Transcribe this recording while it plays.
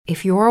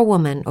If you're a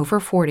woman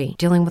over 40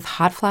 dealing with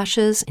hot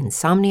flashes,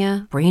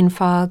 insomnia, brain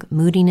fog,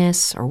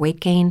 moodiness, or weight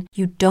gain,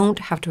 you don't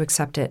have to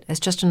accept it as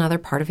just another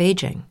part of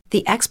aging.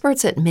 The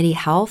experts at MIDI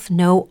Health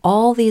know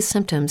all these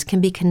symptoms can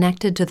be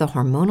connected to the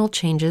hormonal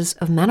changes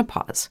of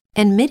menopause.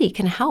 And MIDI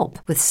can help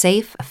with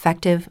safe,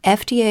 effective,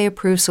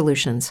 FDA-approved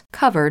solutions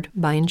covered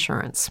by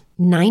insurance.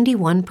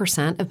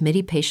 91% of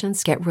MIDI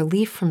patients get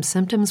relief from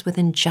symptoms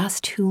within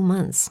just 2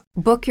 months.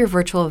 Book your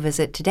virtual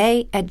visit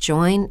today at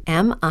joinmidi.com.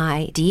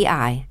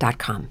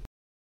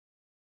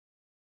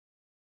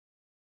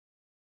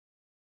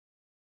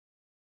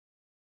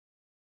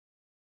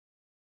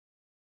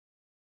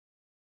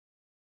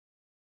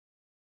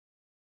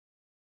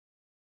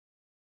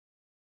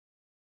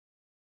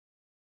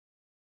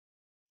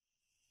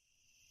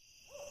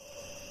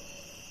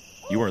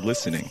 You are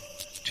listening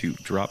to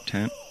Drop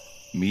Tent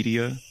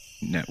Media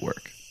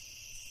Network.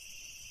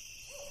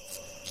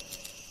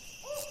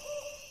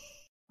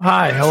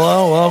 Hi,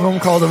 hello, welcome,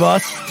 Call the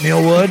Bus,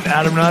 Neil Wood,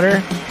 Adam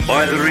Nutter.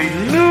 By the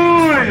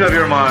renewing of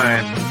your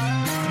mind.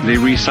 The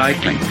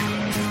recycling.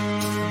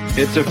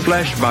 It's a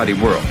flesh body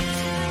world.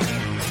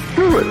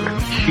 Do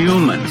it.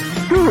 Human.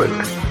 Do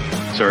it.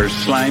 Sir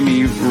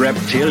slimy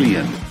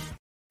reptilian.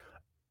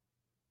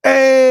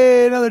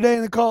 Hey, another day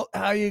in the cult.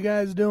 How you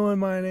guys doing?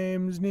 My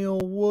name's Neil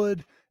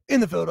Wood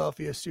in the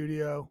Philadelphia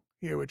studio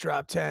here with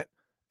Drop Tent.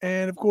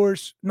 And of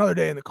course, another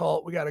day in the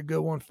cult. We got a good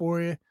one for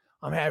you.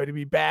 I'm happy to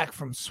be back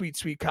from sweet,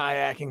 sweet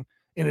kayaking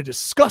in a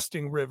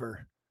disgusting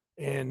river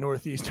in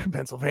northeastern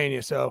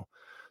Pennsylvania. So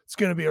it's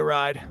going to be a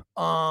ride.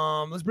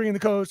 Let's bring in the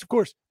co-host, of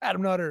course,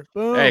 Adam Nutter.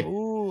 Boom. Hey,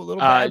 ooh,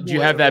 little bad do you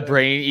boy have that over there.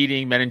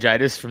 brain-eating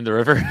meningitis from the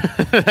river?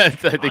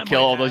 They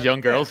kill all those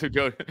young girls who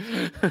go.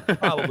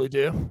 Probably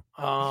do.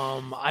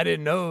 I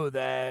didn't know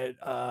that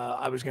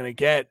I was going to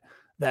get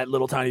that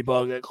little tiny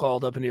bug that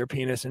crawled up into your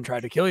penis and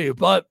tried to kill you.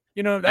 But,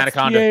 you know, that's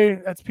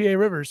Anaconda. That's PA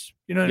Rivers.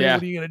 You know what I mean?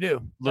 What are you going to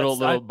do?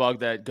 Little bug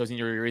that goes in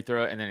your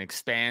urethra and then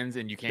expands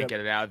and you can't get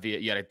it out via.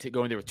 You got to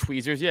go in there with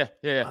tweezers. Yeah.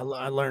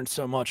 I learned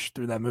so much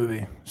through that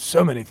movie.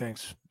 So many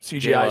things. CGI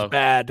J-Lo. is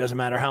bad. Doesn't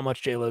matter how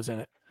much J-Lo's in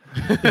it.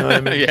 You know what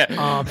I mean?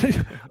 Yeah.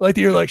 Like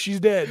you're like,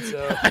 she's dead.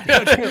 So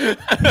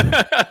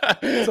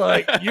it's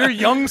like your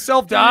young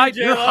self died.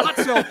 Your hot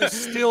self is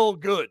still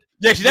good.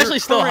 Yeah, she's actually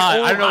still hot.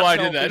 I don't know why I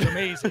did It's that.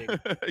 amazing.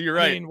 You're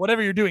right. I mean,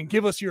 whatever you're doing,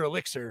 give us your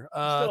elixir.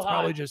 It's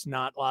probably just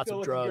not lots Still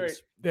of looking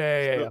drugs.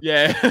 great.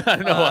 Yeah. I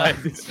don't know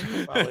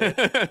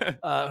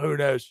why. Who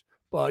knows?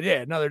 But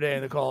yeah, another day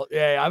in the cult.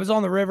 Yeah, I was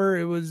on the river.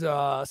 It was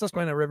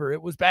Susquehanna River.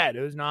 It was bad.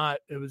 It was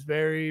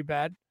very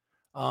bad.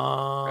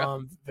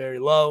 Very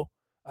low.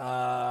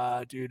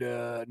 Due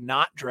to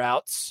not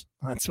droughts.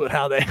 That's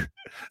how they did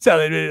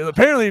it.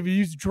 Apparently, if you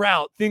use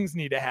drought, things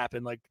need to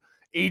happen. Like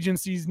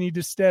agencies need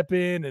to step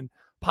in and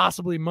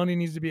possibly money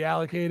needs to be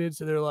allocated.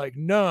 So they're like,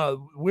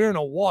 no, we're in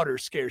a water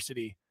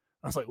scarcity.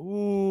 I was like,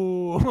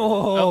 ooh,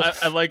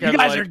 I like you how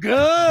guys are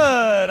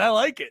good. I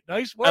like it.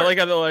 Nice work. I like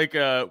how they're like,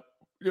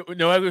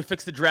 no, I would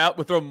fix the drought.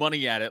 We'll throw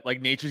money at it.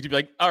 Like nature's gonna be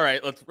like, all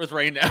right, let's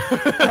rain now. No,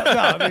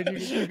 I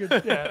mean, you could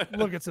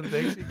look at some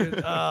things. You could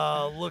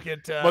look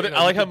at.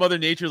 I like how Mother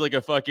Nature's like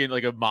a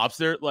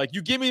mobster. Like,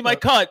 you give me my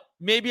cut,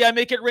 maybe I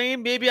make it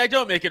rain, maybe I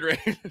don't make it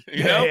rain.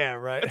 you know? Yeah,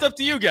 right. It's up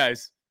to you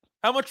guys.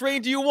 How much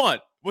rain do you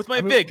want? What's my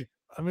big?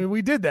 I mean,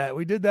 we did that.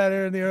 We did that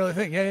in the early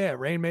thing. Yeah.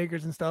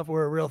 Rainmakers and stuff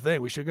were a real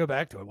thing. We should go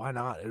back to it. Why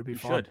not? It would be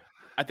fun.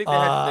 I think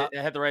they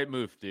had the right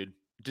move, dude.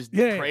 Just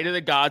pray to the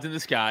gods in the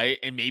sky,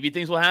 and maybe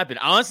things will happen.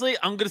 Honestly,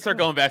 I'm gonna start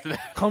going back to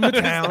that. Come to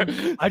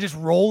town. I just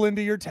roll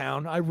into your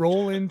town. I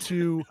roll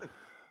into.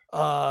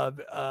 Let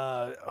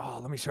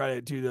me try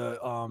to do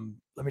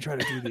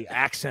the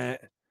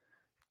accent.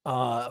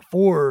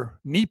 For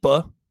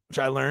NEPA, which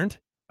I learned.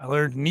 I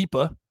learned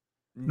NEPA.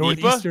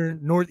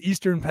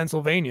 Northeastern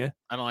Pennsylvania.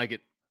 I don't like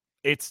it.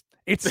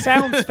 It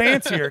sounds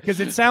fancier because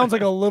it sounds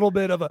like a little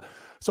bit of a.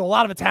 So a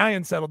lot of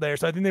Italians settled there,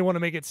 so I think they want to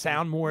make it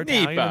sound more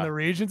Italian in the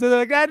region. So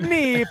they're like,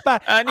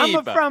 NEPA.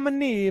 I'm from a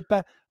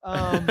NEPA,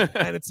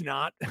 and it's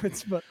not.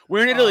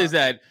 Where in Italy is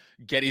that?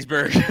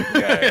 Gettysburg.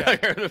 Yeah.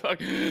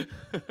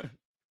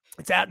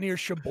 It's out near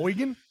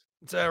Sheboygan.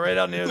 It's right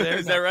out near there.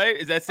 Is that right?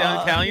 Does that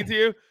sound Italian to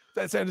you?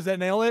 Does that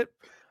nail it?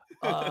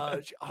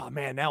 Oh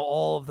man, now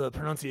all of the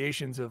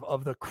pronunciations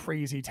of the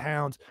crazy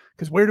towns.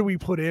 Because where do we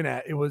put in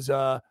at? It was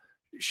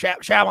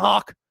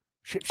Shamahawk.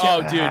 Dude,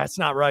 it's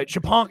not right.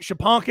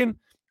 Shaponkin.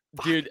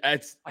 Dude, I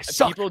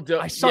suck. People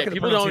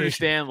don't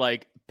understand.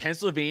 Like,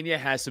 Pennsylvania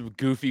has some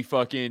goofy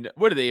fucking.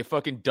 What are they?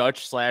 Fucking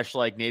Dutch /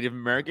 like Native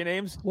American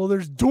names. Well,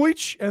 there's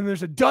Deutsch and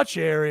there's a Dutch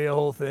area.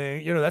 Whole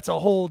thing. You know, that's a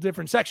whole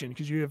different section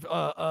because you have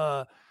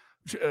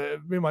me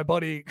and my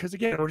buddy, because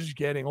again, we're just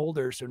getting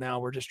older, so now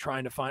we're just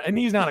trying to find, and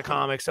he's not a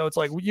comic, so it's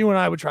like you and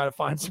I would try to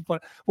find some fun.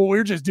 Well,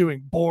 we're just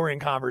doing boring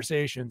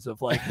conversations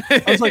of like,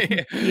 I was like,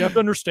 you have to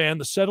understand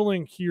the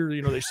settling here.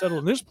 They settle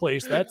in this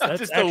place. That's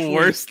just actually, the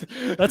worst.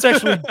 That's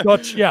actually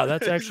Dutch. Yeah,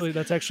 that's actually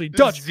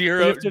Dutch.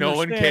 Zero. No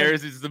one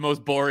cares. It's the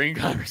most boring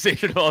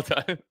conversation of all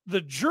time.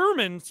 The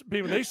Germans,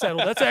 people, they settle.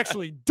 That's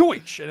actually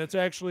Deutsch, and it's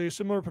actually a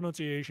similar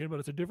pronunciation, but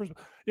it's a different.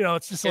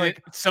 It's just and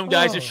like some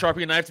guys just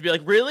sharpening a knife to be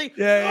like, really?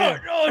 Yeah.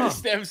 Oh, no, just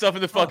stab himself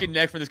in the fucking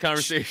neck for this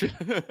conversation.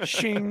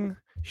 Shing.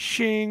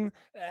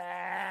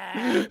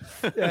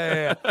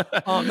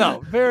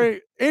 No,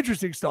 very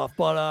interesting stuff,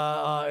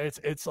 but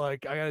it's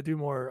like I got to do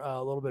more,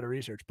 a little bit of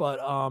research, but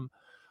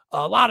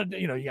a lot of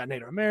you got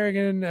Native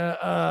American,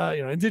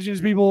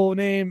 indigenous people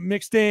name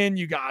mixed in.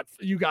 You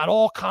got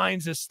all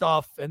kinds of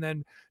stuff, and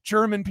then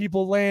German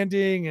people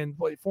landing and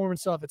forming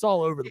stuff. It's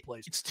all over the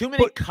place. It's too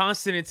many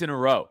consonants in a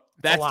row.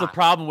 That's the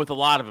problem with a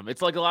lot of them.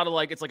 It's like a lot of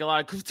Bill.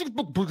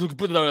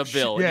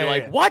 And you're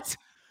like, what?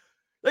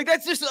 Like,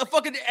 that's just a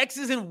fucking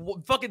X's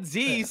and fucking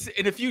Z's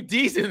and a few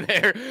D's in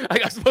there.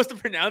 Like, I'm supposed to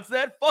pronounce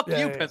that? Fuck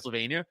you,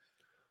 Pennsylvania.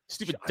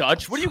 Stupid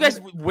Dutch. What are you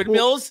guys,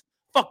 windmills?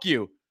 Fuck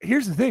you.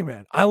 Here's the thing,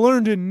 man. I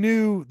learned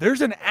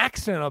there's an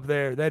accent up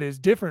there that is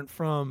different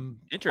from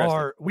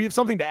we have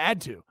something to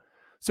add to.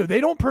 So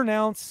they don't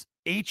pronounce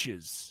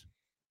H's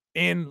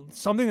in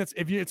something that's,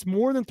 if it's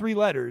more than 3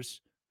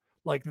 letters,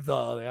 like they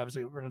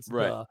obviously pronounce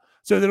the.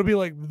 So it'll be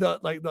like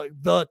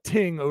the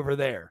ting over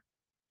there.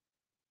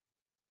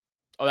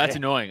 Oh, that's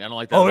annoying. I don't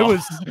like that. Oh, it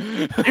was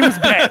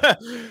bad.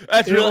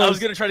 I was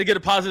gonna try to get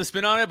a positive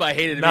spin on it, but I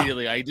hate it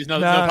immediately. I just know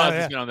there's no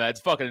positive spin on that. It's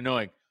fucking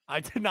annoying.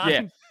 I did not.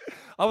 Yeah.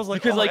 I was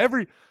like, because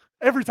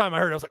every time I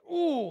heard it, I was like,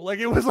 ooh, like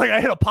it was like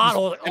I hit a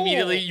pothole. Like,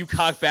 immediately you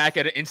cock back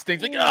at an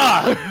instinct, like,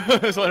 I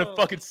just want to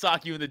fucking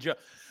sock you in the jaw.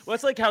 Well,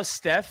 it's like how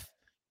Steph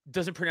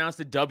doesn't pronounce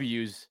the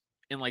W's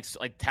in like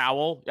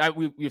towel.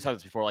 We've talked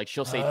this before. Like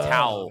she'll say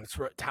towel. That's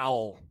right.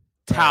 Towel.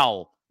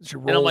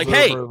 And I'm like,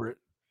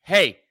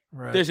 hey.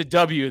 Right. There's a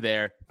W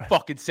there.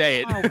 Fucking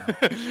say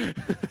it.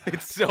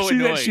 It's so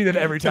annoying. She did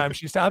every time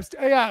she stops.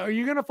 Oh, yeah, are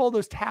you gonna fold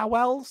those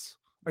towels?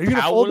 Are you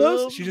gonna fold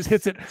those? She just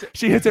hits it.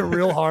 She hits it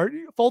real hard.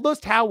 Fold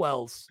those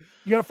towels.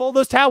 You gotta fold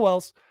those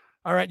towels.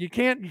 All right, you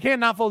can't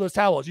not fold those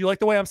towels. You like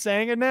the way I'm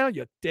saying it now,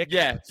 you dick?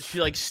 Yeah,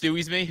 she like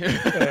Stewies me.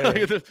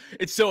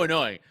 It's so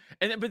annoying.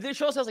 But then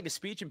she also has like a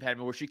speech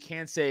impediment where she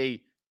can't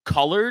say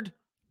colored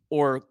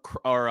or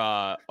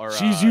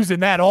she's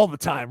using that all the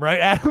time, right,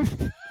 Adam?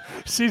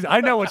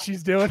 I know what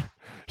she's doing.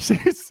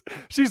 She's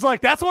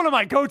like, that's one of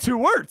my go-to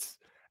words,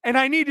 and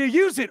I need to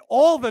use it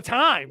all the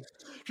time.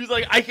 She's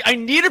like, I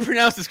need to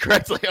pronounce this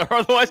correctly, or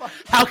otherwise,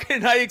 how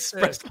can I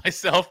express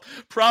myself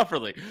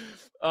properly?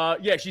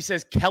 Yeah, she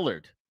says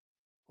Kellard.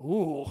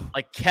 Ooh,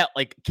 like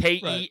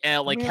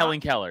K-E-L, like Helen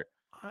Keller.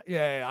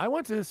 Yeah, I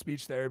went to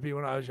speech therapy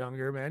when I was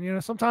younger,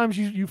 man. Sometimes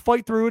you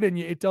fight through it and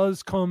it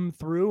does come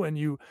through, and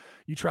you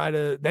try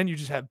to, then you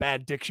just have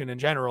bad diction in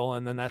general,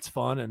 and then that's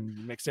fun,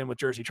 and mixed in with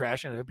Jersey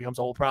trash, and it becomes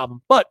a whole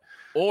problem. But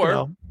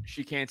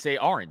she can't say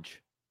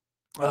orange.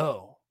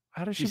 Oh,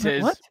 how does she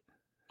say what?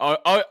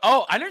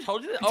 Oh, I never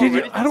told you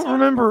that. I don't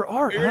remember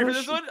art. You ready for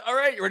this one? All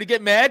right, you ready to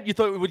get mad? You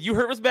thought what you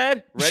heard was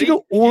bad? Ready? Did she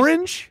go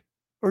orange?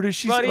 Or does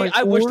she say like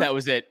I wish that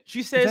was it.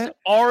 She says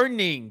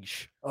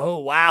orange. Oh,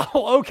 wow.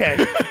 Okay.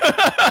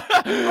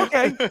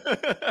 Okay.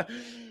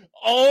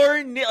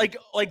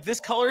 Like this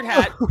colored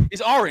hat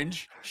is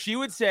orange. She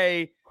would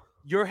say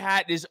your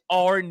hat is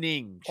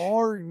orange.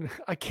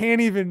 I can't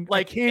even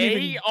like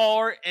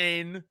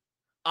ARNING,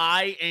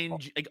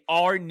 like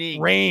orange.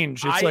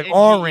 Range. It's like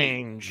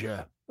orange.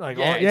 Like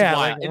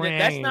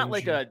that's not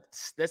like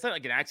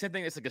an accent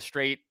thing. It's like a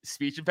straight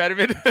speech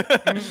impediment.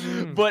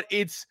 But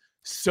it's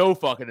so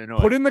fucking annoying.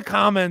 Put in the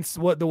comments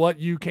what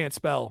you can't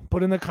spell.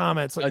 Put in the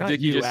comments. Like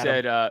Dickie just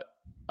said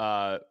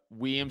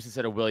Williams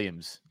instead of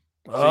Williams.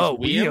 Oh,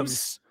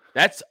 Williams.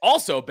 That's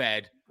also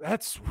bad.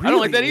 That's really I don't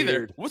like that weird.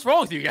 either. What's wrong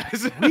with you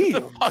guys?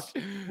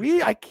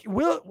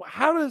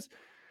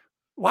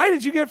 Why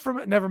did you get from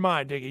it? Never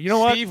mind, Diggy. You know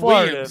what? Steve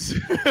Florida. Williams.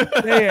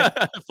 Yeah.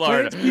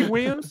 Florida. Steve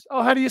Williams.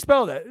 Oh, how do you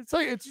spell that? It's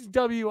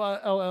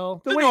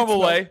WLL. The normal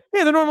way.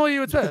 Yeah, the normal way you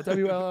would spell it.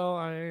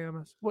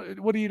 WLLIAMS.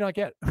 What do you not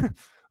get?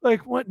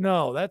 Like what?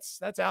 No,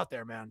 that's out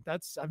there, man.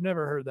 I've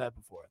never heard that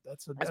before.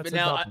 But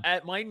now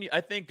at my New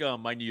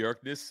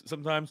Yorkness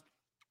sometimes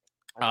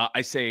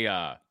I say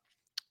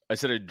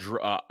instead of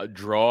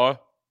draw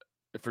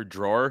for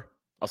drawer,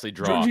 I'll say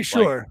draw.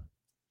 Sure.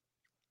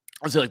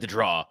 I'll say like the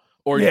draw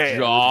or jaw.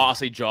 Yeah. I'll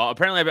say jaw.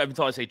 Apparently, I've been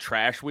told I say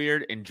trash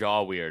weird and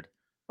jaw weird.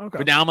 Okay.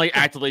 But now I'm like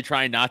actively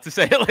trying not to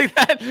say it like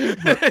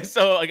that.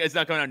 So like it's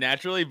not coming out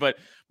naturally. But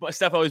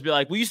Steph always be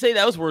like, "Well, you say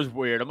those words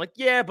weird." I'm like,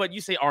 "Yeah, but you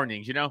say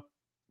arnings, you know."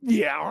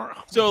 Yeah.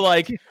 So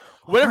like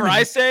whatever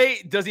I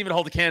say doesn't even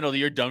hold a candle to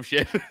your dumb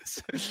shit.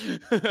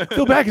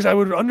 Feel bad because I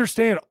would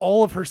understand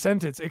all of her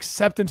sentence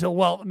except until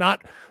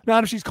not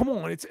if she's come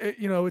on.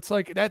 It's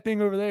like that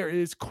thing over there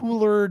is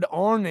Coolard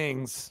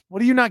Arnings.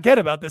 What do you not get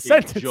about this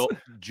sentence?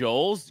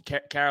 Joel's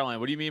Caroline.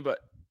 What do you mean? But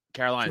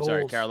Caroline,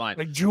 sorry, Caroline.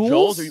 Like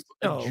Jules?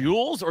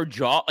 Jules or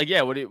Jaw? Like,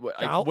 yeah, what are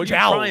you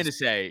trying to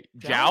say?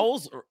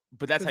 Jowls?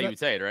 But that's how you would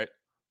say it, right?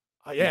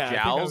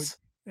 Yeah. Jowls?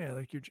 Yeah,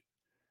 like your...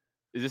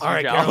 Is this all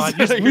right, Caroline?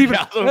 Just leave it.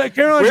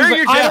 Caroline's where are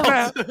your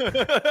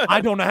jowls?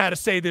 I don't know how to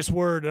say this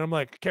word. And I'm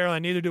like,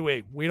 Caroline, neither do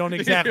we. We don't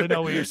exactly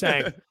know what you're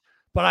saying.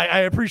 But I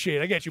appreciate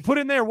it. I get you. Put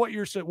in there what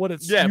it's put in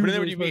there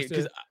what you mean.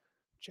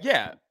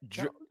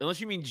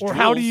 Unless you mean or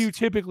how do you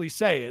typically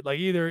say it? Like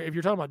either if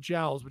you're talking about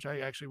jowls, which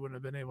I actually wouldn't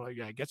have been able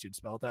to, I guess you'd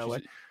spell it that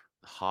way.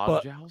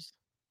 Hog jowls?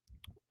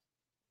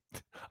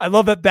 I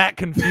love that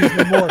confused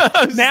me more.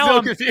 Now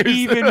I'm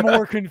even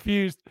more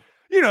confused.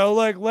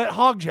 Like let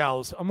hog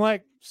jowls. I'm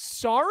like,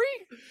 sorry?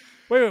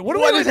 Wait,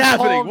 what is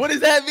happening? What does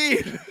that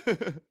mean?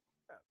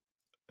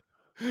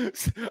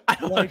 I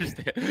don't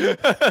understand.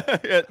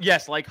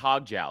 Yes, like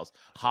hog jowls.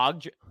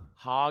 Hog jowls.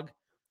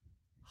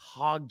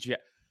 Hog jowls.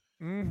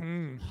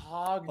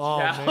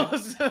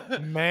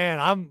 Man,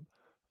 I'm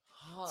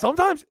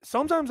sometimes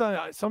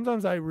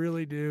I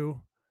really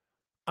do.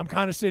 I'm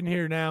kind of sitting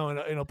here now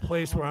in a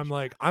place where I'm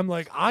I'm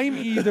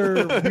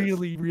either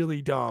really,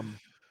 really dumb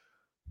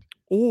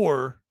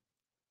or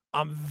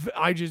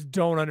I just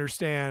don't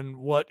understand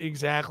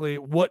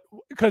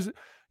because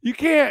you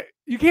can't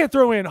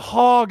throw in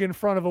hog in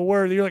front of a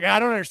word. You're like, I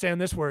don't understand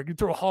this word. You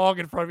throw hog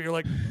in front of it. You're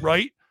like,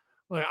 right?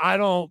 Like, I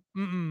don't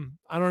know.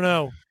 I don't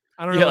know.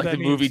 Like the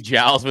movie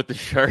Jowls with the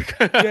shark.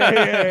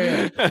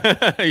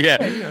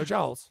 Yeah.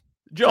 Jowls.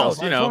 Jowls,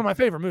 one of my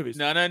favorite movies.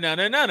 No.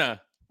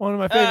 One of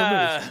my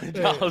favorite movies.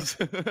 Jowls.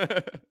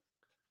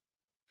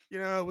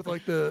 With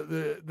like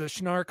the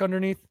snark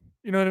underneath.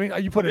 You know what I mean?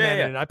 You put an N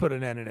in it. I put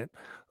an N in it.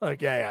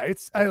 Like,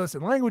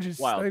 listen, language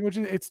is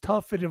it's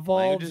tough. It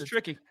evolves. Language is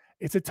tricky.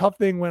 It's a tough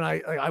thing when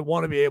I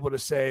want to be able to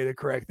say the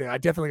correct thing. I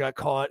definitely got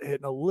caught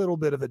hitting a little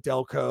bit of a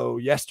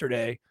Delco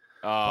yesterday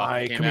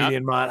by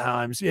comedian Matt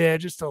Himes. Yeah,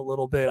 just a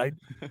little bit.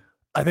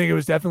 I think it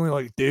was definitely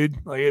like, dude,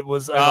 like it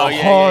was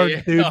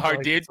hard, dude.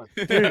 Hard dude.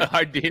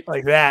 Hard dude.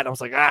 Like that. I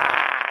was like,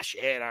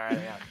 shit. All right.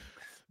 Yeah.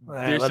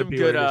 There's some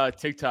good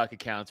TikTok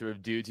accounts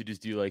of dudes who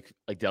just do like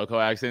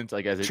Delco accents,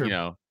 like as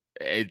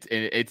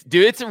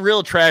it's a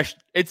real trash.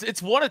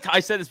 It's one of I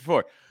said this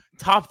before,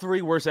 top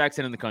 3 worst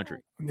accent in the country.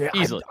 Yeah,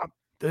 easily.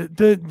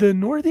 The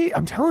Northeast,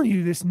 I'm telling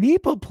you, this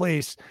NEPA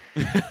place.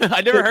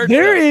 I never heard.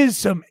 There is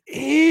some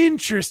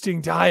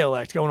interesting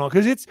dialect going on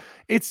because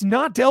it's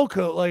not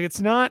Delco, like it's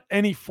not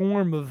any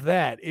form of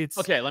that. It's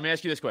okay. Let me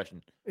ask you this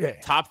question: Yeah,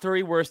 top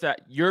 3 worst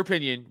your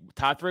opinion,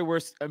 top 3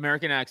 worst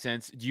American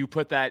accents. Do you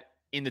put that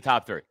in the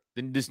top 3?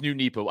 This new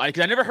NEPA,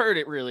 because I never heard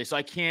it really, so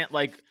I can't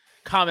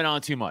comment on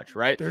too much,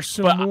 right? There's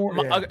some more.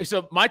 Okay,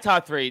 so my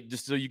top 3,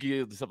 just so you can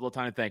give this up a little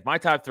time to think. My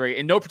top 3,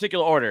 in no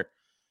particular order: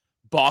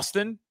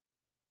 Boston,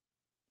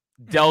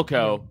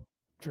 Delco,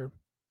 true,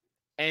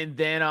 and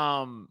then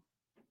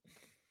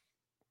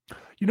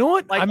you know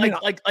what?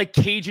 Like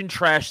Cajun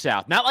trash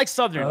South, not like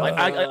Southern.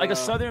 Like a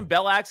Southern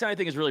Belle accent, I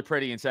think is really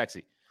pretty and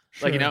sexy.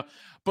 Sure.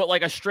 But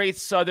like a straight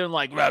Southern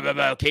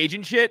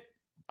Cajun shit,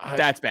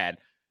 that's bad.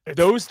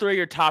 Those 3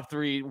 are top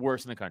 3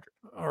 worst in the country.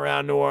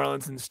 Around New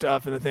Orleans and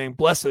stuff, and the thing,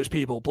 bless those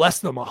people, bless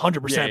them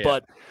 100%.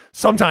 But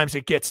sometimes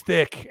it gets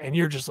thick, and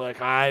you're just like,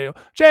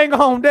 dang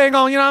on, you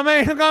know what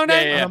I mean? And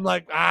I'm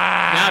like, nah,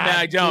 man,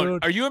 I don't.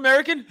 Dude. Are you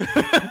American?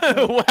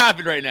 What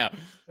happened right now?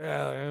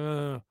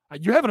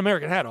 You have an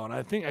American hat on.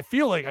 I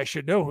feel like I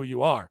should know who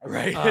you are.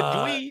 Right?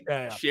 Do we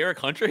share a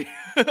country?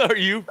 Are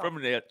you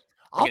from the?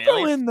 I'll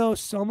throw in though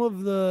some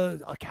of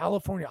the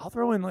California. I'll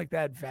throw in like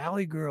that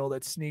Valley girl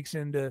that sneaks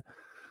into.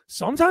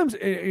 Sometimes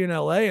in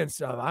LA and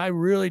stuff, I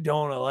really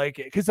don't like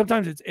it because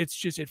sometimes it's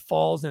just it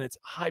falls and it's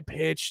high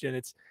pitched and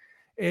it's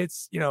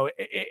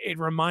it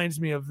reminds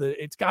me of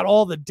it's got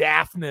all the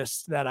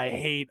daftness that I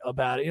hate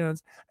about it.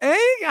 It's hey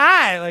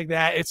guy like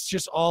that. It's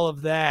just all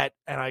of that,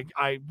 and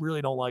I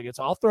really don't like it.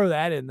 So I'll throw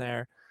that in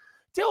there.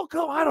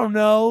 Delco, I don't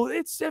know.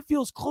 It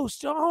feels close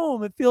to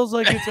home. It feels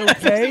like it's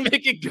okay.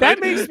 That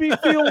makes me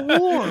feel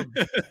warm.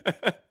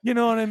 You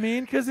know what I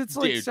mean? Because it's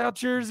like South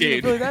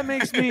Jersey. That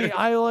makes me.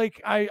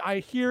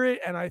 I hear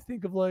it and I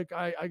think of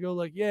I go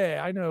like,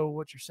 yeah, I know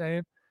what you're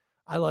saying.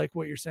 I like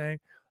what you're saying.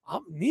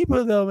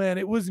 NEPA though, man,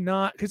 it was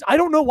not because I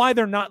don't know why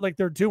they're not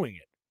they're doing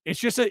it. It's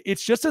just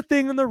a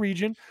thing in the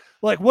region.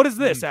 Like, what is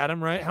this,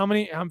 Adam? Right? How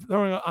many? I'm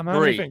throwing. How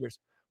many fingers?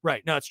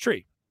 Right? No, it's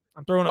tree.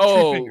 I'm throwing up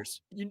 3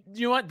 fingers. You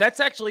know what? That's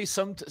actually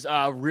some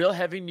real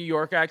heavy New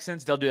York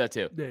accents. They'll do that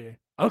too. Yeah. Okay.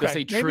 They'll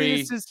say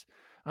tree.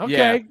 Okay.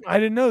 Yeah. I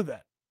didn't know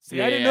that.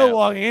 See, I didn't know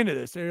walking into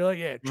this. They're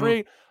like,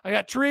 tree. I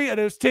got tree and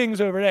those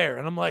tings over there.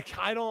 And I'm like,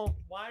 why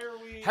are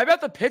we? How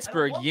about the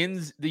Pittsburgh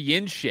the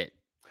yin shit?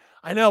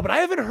 I know, but I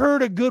haven't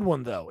heard a good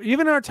one though.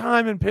 Even our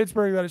time in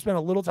Pittsburgh, that I spent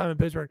a little time in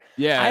Pittsburgh.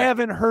 Yeah, I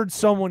haven't heard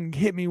someone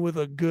hit me with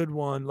a good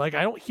one. Like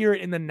I don't hear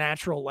it in the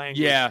natural language.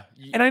 Yeah,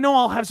 and I know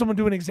I'll have someone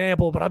do an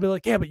example, but I'll be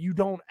like, yeah, but you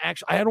don't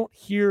actually. I don't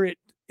hear it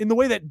in the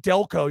way that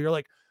Delco. You're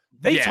like,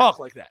 they talk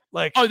like that.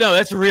 Like, oh no,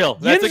 that's real.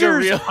 That's Yinzers, like a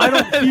real. I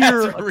don't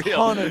hear a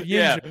ton of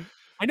Yinzer.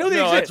 I know they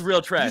no, exist. that's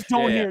real trash. I just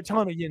don't hear a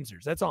ton of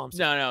Yinzers. That's all I'm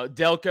saying. No.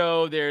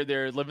 Delco,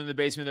 they're living in the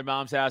basement of their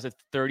mom's house at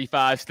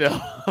 35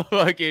 still.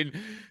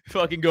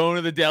 fucking going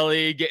to the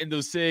deli, getting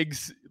those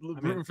cigs,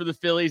 rooting for the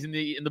Phillies and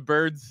the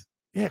Birds.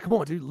 Yeah, come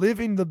on, dude. Live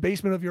in the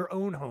basement of your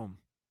own home,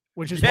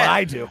 which is what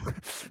I do.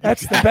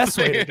 That's the best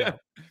way to go.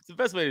 It's the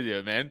best way to do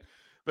it, man.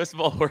 Best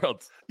of all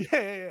worlds.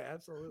 Yeah,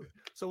 absolutely.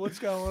 So what's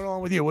going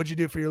on with you? What'd you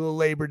do for your little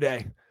Labor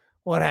Day?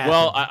 What happened?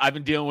 Well, I've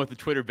been dealing with the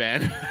Twitter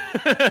ban.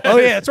 Oh,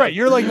 yeah, that's right.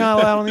 You're like not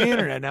allowed on the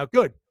internet now.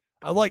 Good.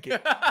 I like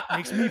it.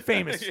 Makes me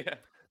famous. Yeah.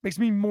 Makes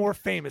me more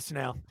famous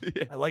now.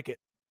 Yeah. I like it.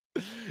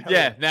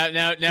 Yeah,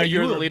 now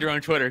you're the leader on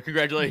Twitter.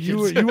 Congratulations.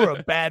 You were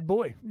a bad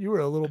boy. You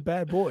were a little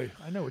bad boy.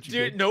 I know what you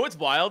did. Dude, no, it's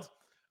wild.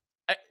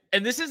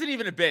 And this isn't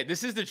even a bit.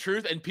 This is the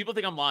truth, and people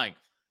think I'm lying.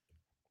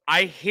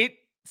 I hit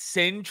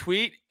send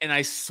tweet, and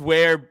I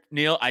swear,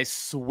 Neil, I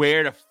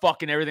swear to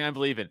fucking everything I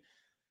believe in.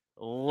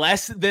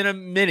 Less than a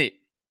minute,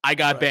 I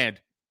got banned.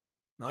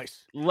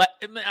 Nice.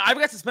 I've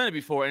got suspended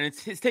before, and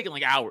it's taken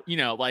like hours. You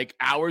know, like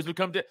hours would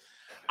come to.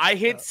 I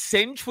hit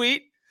send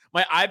tweet.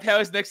 My iPad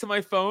was next to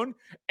my phone,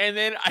 and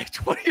then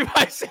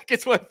 25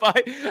 seconds went by,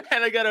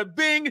 and I got a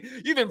bing.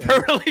 You've been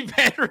permanently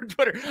banned from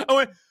Twitter. I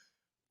went.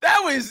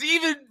 That was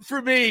even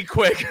for me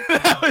quick.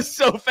 That was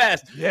so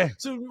fast. Yeah.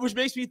 So, which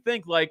makes me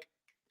think like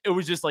it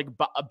was just like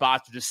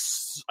bots were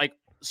just like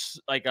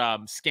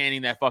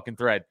scanning that fucking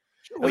thread.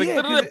 Well,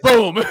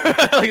 boom.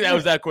 Like that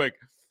was that quick.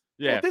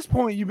 Yeah. Well, at this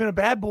point, you've been a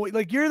bad boy.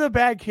 Like you're the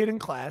bad kid in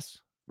class,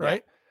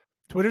 right? Yeah.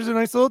 Twitter's a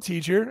nice little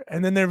teacher,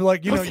 and then they're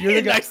like, you're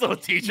the nice little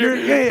teacher.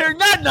 They're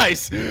not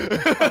nice.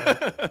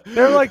 they're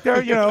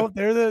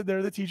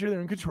the teacher.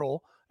 They're in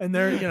control. And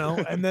they're,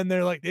 and then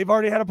they're like, they've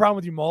already had a problem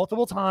with you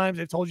multiple times.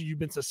 They've told you've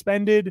been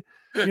suspended.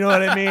 You know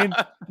what I mean?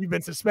 You've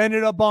been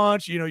suspended a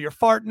bunch. You're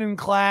farting in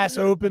class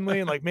openly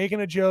and like making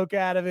a joke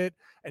out of it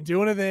and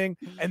doing a thing.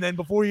 And then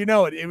before you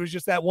know it, it was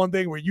just that one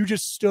thing where you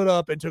just stood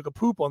up and took a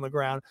poop on the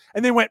ground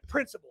and then went,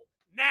 principal,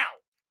 now.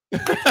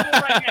 Principal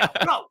right now.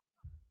 Go.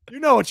 You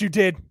know what you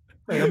did.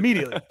 Like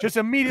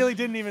immediately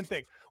didn't even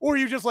think. Or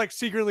you just like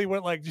secretly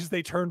went like,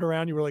 they turned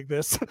around. You were like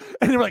this.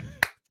 And they were like,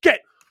 get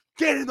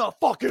in the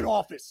fucking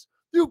office.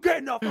 You get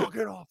in the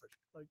fucking office.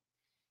 Like,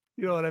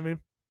 you know what I mean?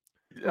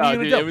 Oh,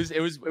 dude,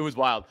 it was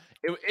wild.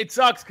 It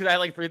sucks because I had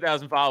like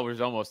 3,000 followers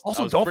almost.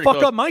 Also, don't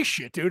fuck up my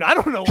shit, dude. I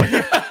don't know what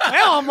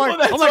now I'm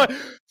like,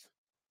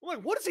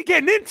 what is he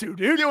getting into,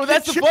 dude? Yeah, well,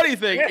 that's the funny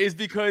thing is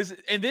because,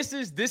 and this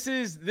is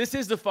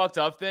the fucked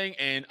up thing,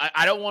 and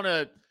I don't want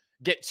to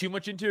get too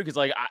much into it because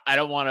like I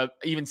don't want to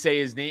even say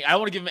his name. I don't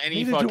want to give him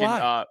any fucking. No,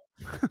 I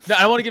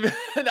don't want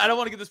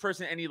to give this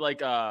person any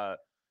like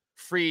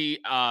free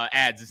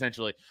ads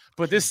essentially.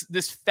 But this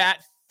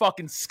fat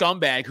fucking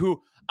scumbag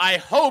who I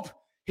hope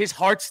his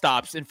heart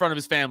stops in front of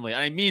his family.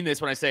 And I mean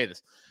this when I say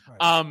this.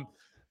 Right.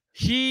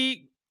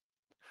 He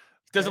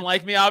doesn't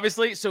like me,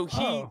 obviously. So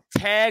he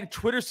tagged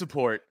Twitter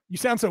support. You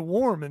sound so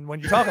warm, and when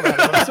you talk about it,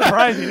 I'm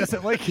surprised he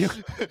doesn't like you.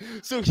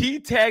 So he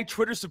tagged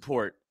Twitter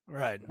support.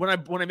 Right. When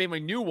I made my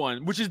new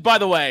one, which is, by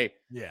the way,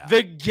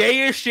 the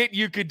gayest shit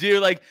you could do.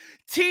 Like,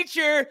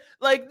 teacher,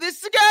 like,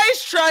 this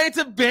guy's trying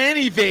to ban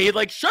evade.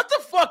 Like, shut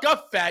the fuck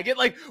up, faggot.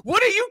 Like, what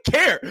do you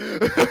care?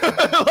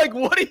 Like,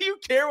 what do you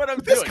care what I'm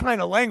doing? This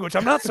kind of language,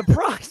 I'm not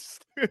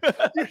surprised.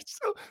 You're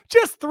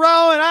just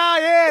throwing,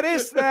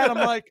 this, that. I'm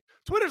like,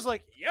 Twitter's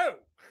like, yo,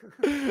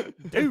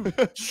 dude,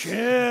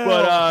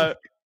 chill.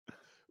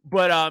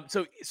 But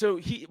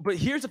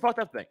here's the fucked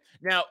up thing.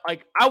 Now,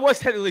 like, I was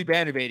technically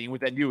ban evading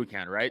with that new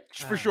account, right?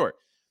 For sure.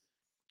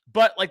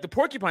 But like the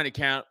Porcupine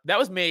account, that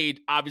was made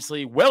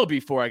obviously well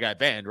before I got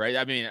banned, right?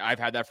 I mean, I've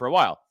had that for a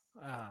while.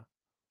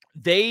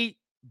 They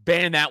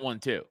banned that one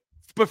too,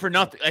 but for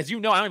nothing. As you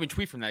know, I don't even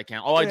tweet from that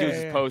account. All I do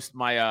is just post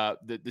my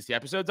the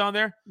episodes on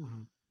there.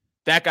 Mm-hmm.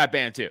 That got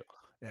banned too.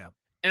 Yeah.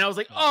 And I was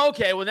like, oh,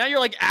 okay. Well, now you're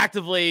like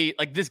actively,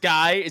 like this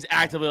guy is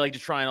actively like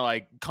just trying to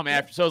like come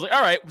after. So I was like,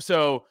 all right,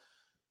 so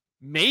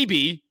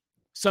maybe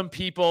some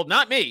people,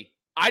 not me,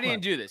 I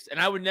didn't do this, and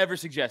I would never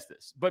suggest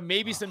this, but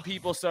maybe some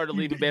people started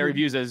leaving bad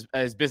reviews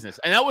as business,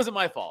 and that wasn't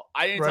my fault.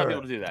 I didn't tell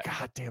people to do that.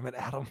 God damn it,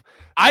 Adam.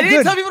 I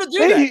didn't tell people to do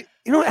that.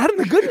 You know, Adam,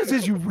 the good news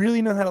is you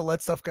really know how to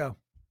let stuff go.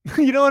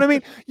 You know what I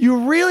mean?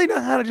 You really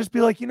know how to just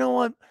be like, you know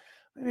what?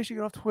 Maybe I should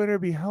get off Twitter,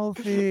 be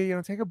healthy,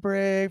 take a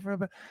break.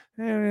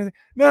 No,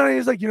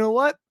 he's like, you know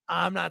what?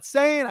 I'm not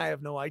saying, I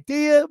have no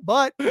idea,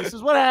 but this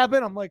is what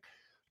happened. I'm like,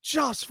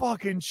 just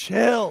fucking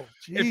chill.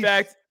 Jeez. In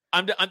fact,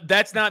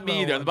 that's not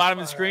me either. On the bottom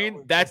of the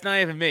screen, that's not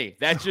even me.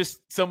 That's just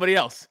somebody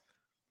else.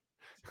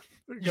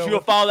 You should go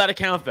follow that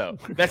account, though.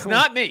 That's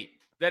not me.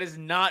 That is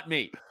not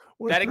me.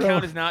 That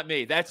account is not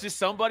me. That's just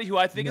somebody who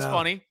I think is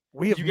funny.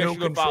 We have no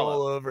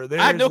control over.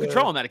 I have no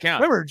control on that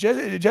account. Remember,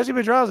 Jesse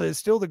Pedraza is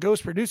still the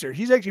ghost producer.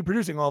 He's actually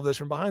producing all of this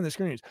from behind the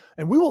screens,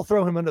 and we will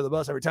throw him under the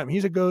bus every time.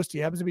 He's a ghost. He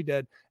happens to be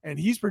dead, and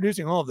he's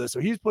producing all of this. So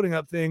he's putting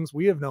up things.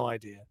 We have no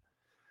idea.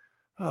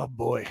 Oh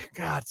boy,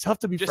 God, it's tough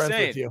to be friends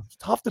with you. It's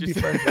tough to be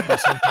friends with you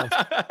sometimes.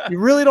 You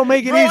really don't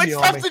make it easy on me.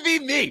 It's tough to be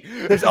me.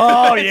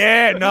 Oh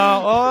yeah,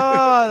 no.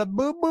 Oh,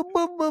 boo, boo,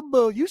 boo, boo,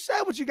 boo. You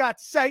said what you got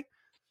to say.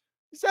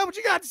 You said what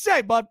you got to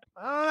say, bud.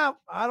 I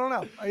don't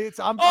know.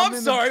 I'm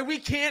sorry. We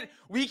can't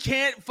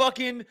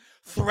fucking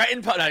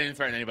threaten. I didn't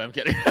threaten anybody. I'm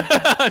kidding.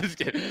 I'm just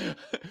kidding.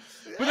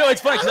 But no,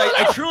 it's funny because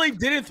I truly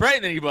didn't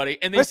threaten anybody,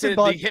 and they said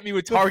they hit me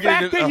with targeted.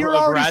 The fact that you're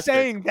already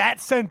saying that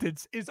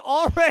sentence is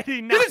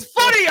already not. It's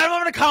funny. I'm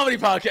on a comedy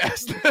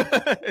podcast.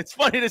 It's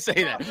funny to say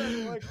that.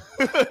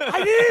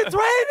 I didn't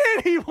threaten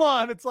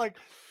anyone. It's like,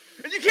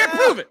 and you can't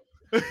prove it.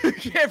 You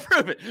can't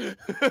prove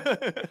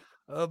it.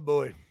 Oh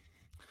boy.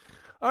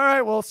 All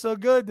right, well, so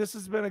good. This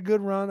has been a good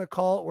run. A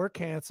call. We're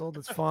canceled.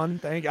 It's fun.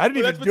 Thank you. I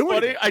didn't even do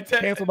it.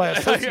 Canceled by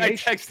association. I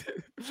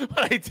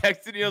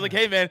texted you. I was like,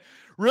 "Hey, man,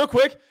 real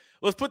quick,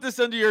 let's put this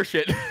under your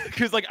shit,"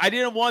 because like I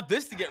didn't want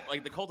this to get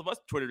like the Cult of Us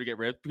Twitter to get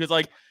ripped because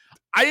like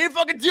I didn't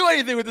fucking do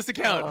anything with this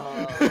account.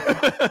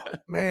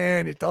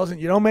 Man, it doesn't.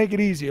 You don't make it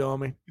easy,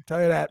 homie. I'll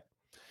tell you that.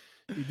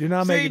 You do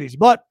not make it easy.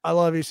 But I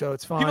love you, so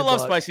it's fine. People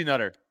love Spicy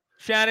Nutter.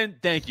 Shannon,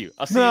 thank you.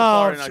 I'll see you in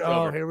Florida in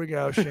October. Oh, here we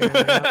go, Shannon.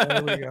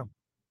 Here we go.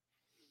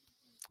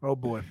 Oh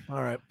boy!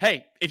 All right.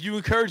 Hey, if you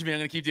encourage me, I'm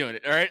gonna keep doing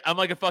it. All right. I'm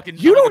like a fucking.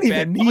 You don't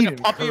even need a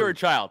puppy or a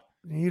child.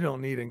 You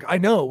don't need. I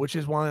know, which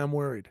is why I'm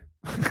worried.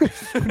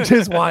 Which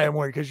is why I'm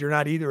worried because you're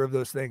not either of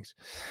those things.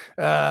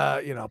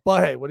 But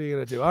hey, what are you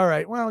gonna do? All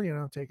right. Well,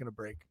 taking a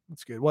break.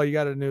 That's good. Well, you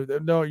got a new.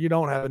 No, you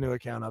don't have a new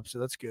account up, so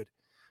that's good.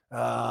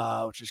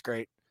 Which is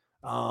great.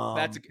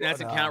 That's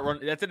an account run.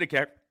 That's an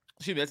account.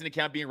 Excuse me, that's an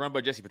account being run by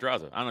Jesse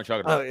Pedraza. I don't know what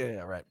you're talking about. Oh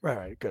yeah,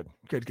 right. Good.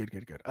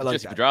 I like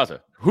Jesse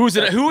Pedraza. Who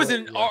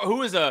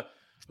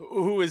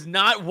is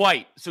not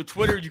white. So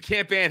Twitter, you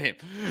can't ban him.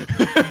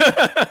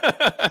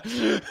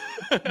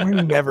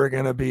 We're never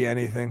gonna be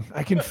anything.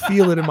 I can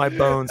feel it in my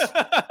bones.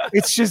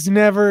 It's just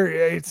never.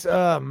 It's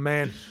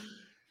man.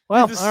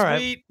 Well, all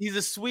right. He's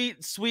a sweet.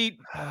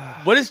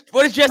 What is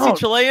Jesse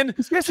Chilean?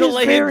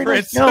 Chilean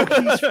prince. No,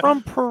 he's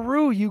from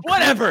Peru.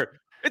 Whatever.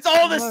 It's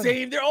all the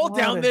same. They're all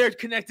down there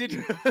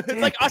connected. It's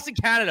like us in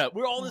Canada.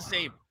 We're all the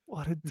same.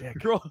 What a dick.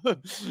 Oh,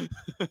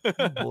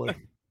 boy.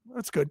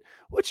 That's good.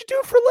 What'd you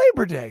do for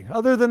Labor Day?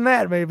 Other than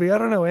that, maybe. I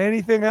don't know.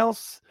 Anything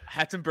else?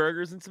 Had some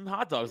burgers and some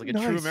hot dogs like a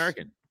true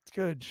American. It's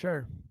good.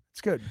 Sure.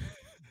 It's good.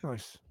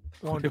 Nice.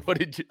 Wonderful. What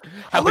did you?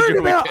 I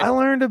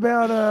learned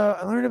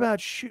about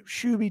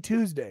Shooby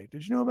Tuesday.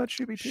 Did you know about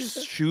Shooby Tuesday?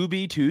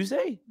 Shooby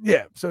Tuesday?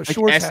 Yeah. So like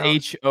short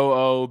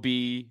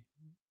SHOOBIE.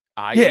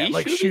 Yeah,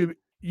 like Shooby.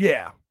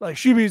 Yeah, like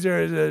Shoobies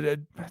are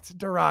it's a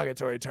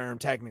derogatory term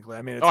technically.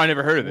 I mean, it's I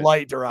never heard of it.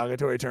 Light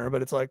derogatory term,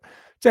 but it's like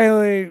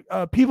technically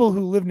people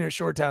who live near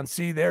Shoretown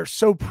see they're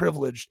so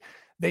privileged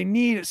they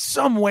need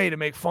some way to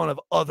make fun of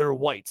other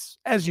whites,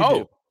 as you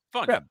do.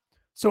 Fun. Yeah.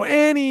 So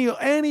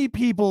any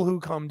people who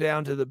come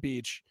down to the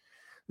beach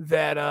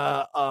that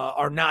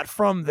are not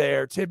from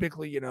there,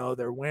 typically,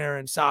 they're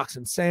wearing socks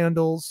and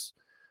sandals.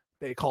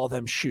 They call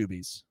them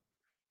Shoobies.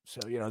 So,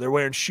 they're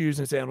wearing shoes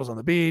and sandals on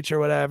the beach or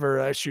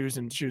whatever, shoes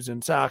and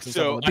socks and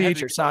stuff on the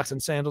beach or socks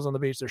and sandals on the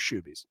beach. They're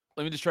Shoobies.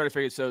 Let me just try to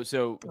figure it.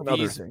 So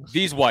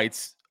these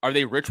whites, are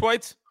they rich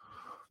whites?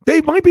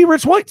 They might be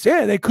rich whites.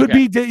 Yeah, they could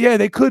be. Yeah,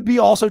 they could be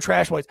also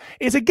trash whites.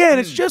 It's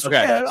just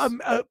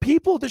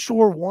people at the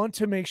shore want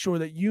to make sure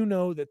that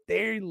that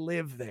they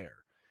live there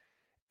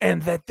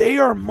and that they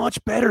are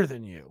much better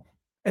than you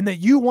and that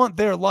you want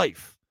their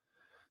life.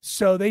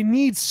 So they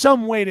need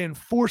some way to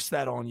enforce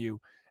that on you.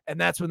 And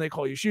that's when they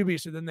call you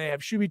Shooby. So then they have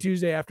Shooby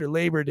Tuesday after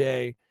Labor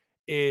Day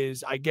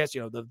is, I guess,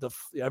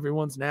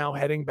 everyone's now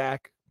heading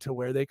back to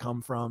where they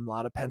come from. A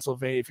lot of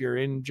Pennsylvania. If you're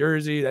in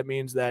Jersey, that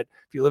means that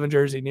if you live in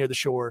Jersey near the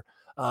shore,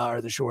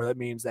 that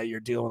means that you're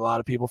dealing with a lot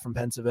of people from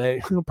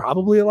Pennsylvania,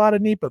 probably a lot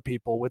of NEPA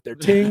people with their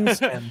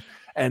tings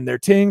and their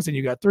tings. And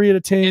you got 3 of the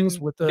tings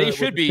they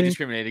should be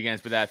discriminated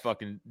against with that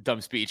fucking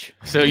dumb speech.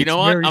 So you know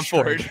what? I'm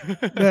for it.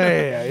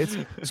 Yeah.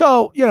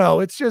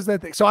 It's just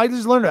that thing. So I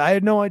just learned it. I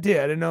had no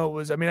idea. I didn't know it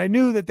was, I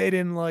knew that they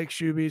didn't like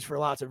Shoobies for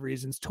lots of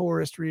reasons,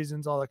 tourist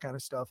reasons, all that kind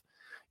of stuff.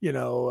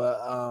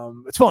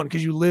 It's fun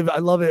because I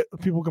love it.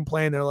 People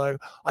complain. They're like,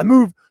 I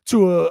moved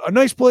to a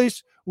nice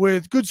place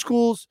with good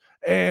schools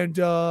and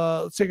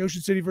let's take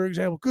Ocean City, for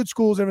example, good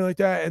schools, everything like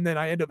that. And then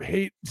I end up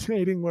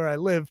hating where I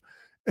live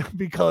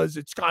because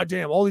it's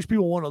goddamn, all these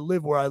people want to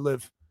live where I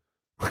live.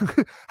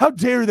 How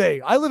dare they?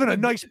 I live in a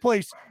nice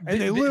place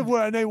and they live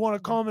where and they want to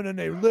come in and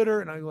they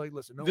litter. And I'm like,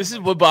 listen, this is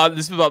what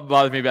bothers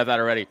me about that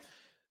already.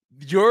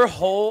 Your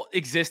whole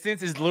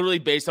existence is literally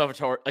based off of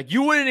tourism. Like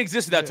you wouldn't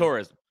exist without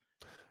tourism.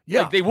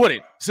 Yeah, like they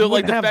wouldn't. So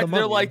like the fact that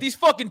they're like these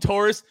fucking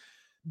tourists,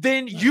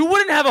 then you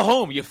wouldn't have a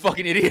home, you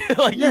fucking idiot.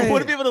 You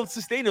wouldn't be able to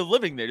sustain a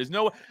living there. There's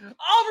no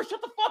Oliver,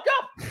 shut the fuck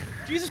up.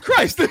 Jesus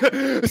Christ.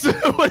 So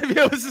I wouldn't be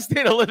able to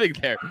sustain a living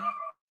there.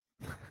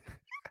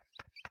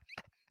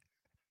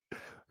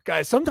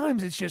 Guys,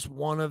 sometimes it's just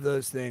one of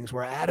those things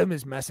where Adam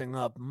is messing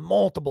up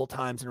multiple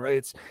times,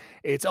 and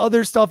it's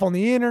other stuff on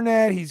the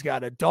internet. He's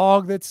got a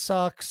dog that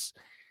sucks.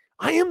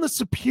 I am the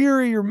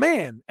superior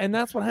man, and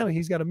that's what happened.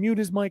 He's got to mute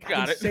his mic.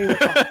 Got it.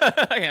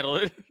 I handle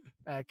it.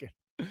 Okay.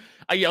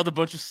 I yelled a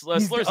bunch of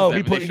slurs. He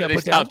got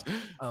put down.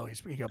 Oh,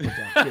 he got put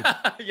down. Good.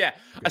 Yeah.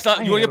 I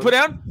saw. You want to get put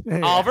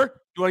down,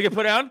 Oliver? You want to get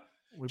put down?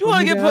 Do you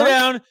want to get put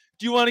down?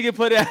 Do you want to get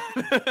put down?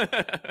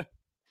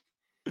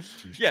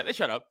 Yeah, they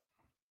shut up.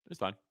 It's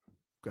fine.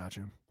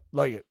 Gotcha.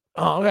 Like it.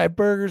 Oh, okay.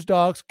 Burgers,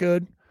 dogs,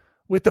 good.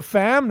 With the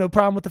fam, no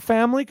problem with the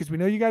family because we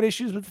know you got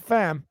issues with the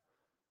fam.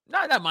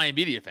 Not my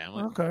immediate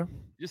family. Okay.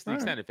 Just the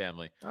extended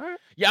family. All right.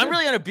 Yeah, I'm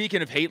really on a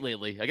beacon of hate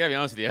lately. I gotta be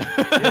honest with you.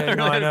 Yeah,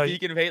 no, I know. A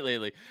beacon of hate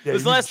lately. Yeah,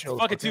 this last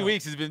fucking 2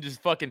 weeks has been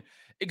just fucking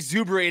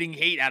exuberating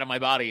hate out of my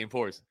body and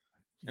pores.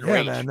 And yeah,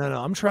 rage. man.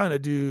 No. I'm trying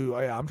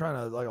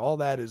to like all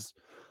that is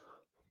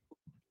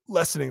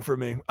lessening for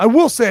me. I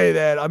will say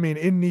that I mean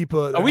in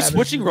NEPA. Are we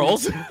switching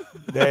roles?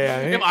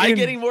 Am I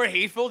getting more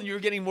hateful and you're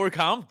getting more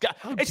calm? God,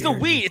 it's the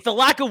weed. It's the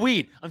lack of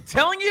weed. I'm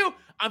telling you,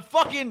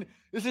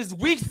 this is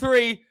week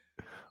 3.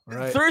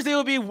 Right. Thursday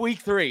will be week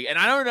 3, and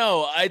I don't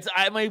know.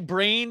 My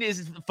brain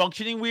is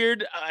functioning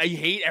weird. I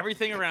hate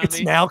everything around me.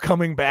 It's now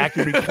coming back.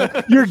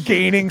 You're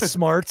gaining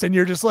smarts, and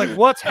you're just like,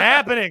 "What's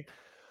happening?"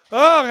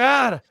 Oh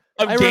God!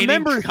 I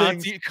remember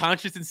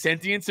conscious and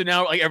sentient. So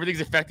now, like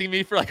everything's affecting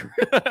me for like.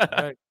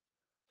 Right.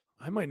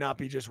 I might not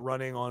be just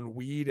running on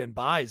weed and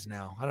buys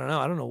now. I don't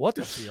know. I don't know what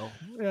to feel.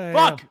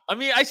 Fuck. Yeah. I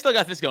mean, I still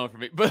got this going for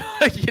me, but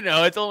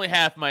it's only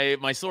half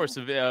my source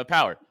of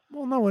power.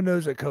 Well, no one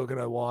knows that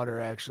coconut water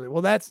actually.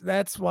 Well,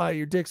 that's why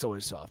your dick's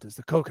always soft. Is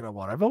the coconut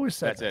water? I've always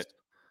said that's it.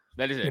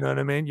 That is it. You know what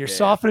I mean? You're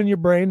softening your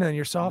brain and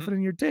you're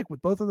softening your dick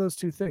with both of those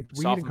two things.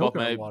 Weed and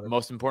coconut water.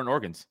 Most important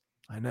organs.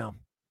 I know.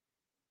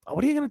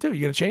 What are you gonna do? You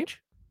gonna change?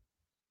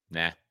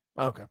 Nah.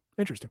 Okay.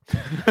 Interesting.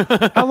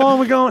 How long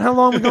are we going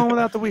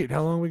without the weed?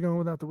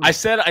 I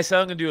said I'm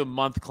gonna do a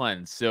month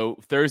cleanse. So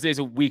Thursday's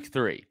a week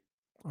 3.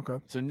 Okay.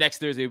 So next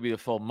Thursday will be the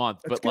full month.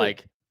 That's but good.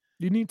 Like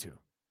you need to.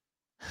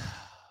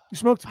 You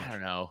smoked too much. I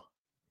don't know.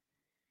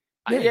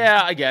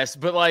 Yeah, I guess.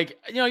 But like,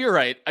 you're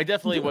right. I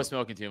definitely was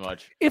smoking too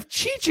much. If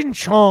Cheech and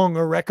Chong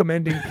are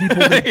recommending people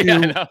to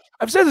do,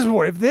 I've said this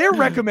before, if they're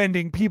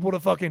recommending people to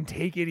fucking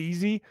take it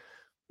easy,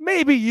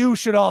 maybe you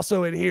should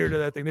also adhere to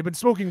that thing. They've been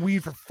smoking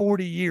weed for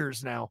 40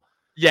 years now.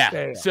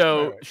 Yeah.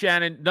 So right.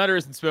 Shannon, Nutter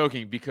isn't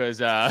smoking because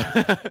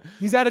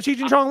he's at a Cheech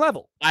and Chong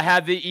level. I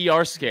had the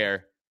ER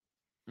scare.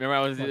 Remember,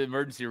 I was in the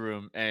emergency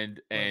room and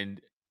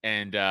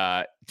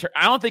I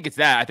don't think it's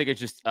that. I think it's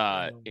just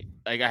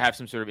like I have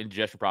some sort of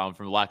indigestion problem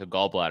from lack of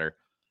gallbladder,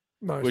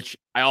 which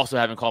I also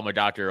haven't called my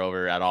doctor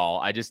over at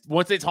all. I just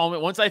once I stopped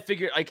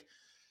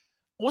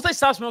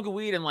smoking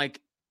weed and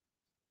like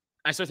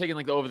I started taking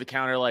like the over the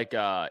counter like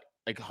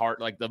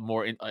heart like the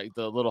more like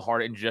the little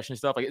heart indigestion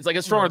stuff. Like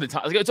it's stronger than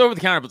Tums. Like, it's over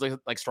the counter, but it's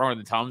like stronger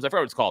than Tums. I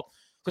forgot what it's called.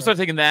 So I started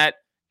taking that,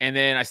 and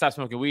then I stopped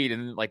smoking weed,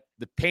 and like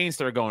the pain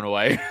started going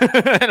away,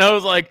 and I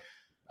was like,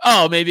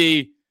 oh,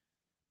 maybe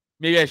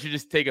I should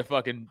just take a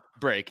fucking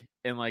break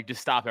and like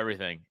just stop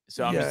everything.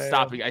 So I'm just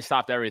stopping. Yeah. I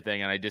stopped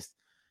everything, and I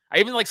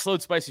even like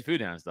slowed spicy food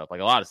down and stuff, like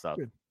a lot of stuff.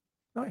 Good.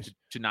 Nice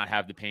to not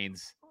have the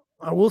pains.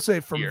 I will say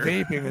from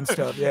vaping and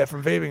stuff. Yeah,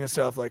 from vaping and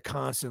stuff, like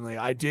constantly,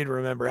 I did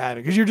remember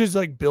having because you're just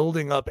like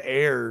building up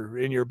air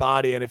in your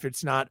body, and if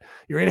it's not,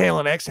 you're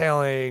inhaling,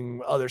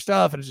 exhaling other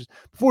stuff, and it's just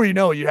before you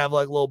know it, you have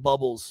like little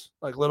bubbles,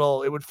 like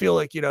little. It would feel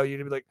like you'd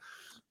be like,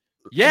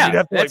 you'd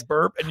have to like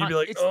burp, and you'd be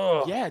like,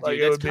 oh, yeah, dude,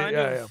 like, that's kind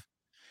of.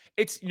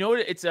 It's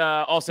it's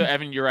also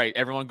Evan. You're right.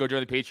 Everyone go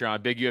join the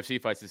Patreon. Big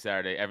UFC fights this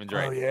Saturday. Evan's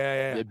right. Oh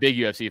yeah. The big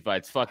UFC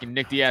fights. Fucking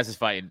Nick Diaz is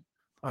fighting.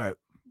 All right.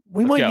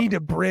 We might need to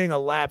bring a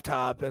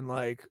laptop and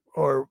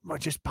or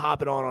just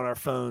pop it on our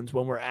phones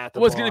when we're at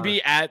the. What's going to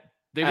be at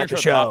the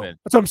show?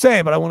 That's what I'm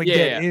saying. But I want to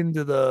get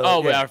into the.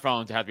 Oh, our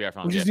phones have to be our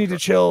phones. We just need to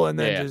chill and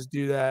then just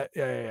do that.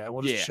 Yeah.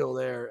 We'll just chill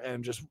there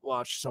and just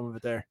watch some of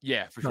it there.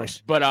 Yeah, for sure.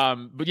 But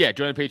yeah,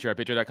 join the Patreon.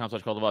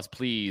 Patreon.com/CultOfUs.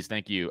 Please,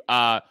 thank you.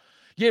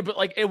 Yeah, but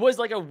like it was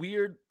like a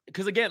weird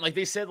because again, like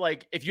they said,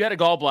 like if you had a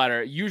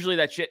gallbladder, usually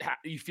that shit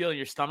you feel in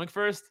your stomach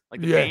first,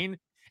 like the pain,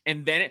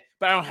 and then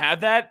but I don't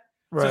have that.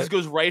 Right. So this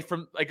goes right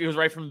from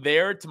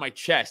there to my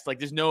chest. Like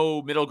there's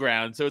no middle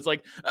ground. So it's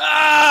like,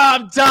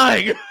 I'm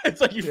dying.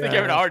 It's like you think you're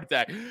having a heart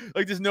attack.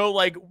 Like there's no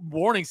like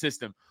warning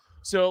system.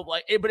 So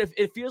like, but if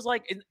it feels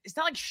like it's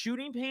not like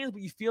shooting pains,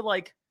 but you feel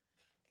like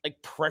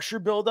pressure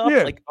build up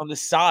like on the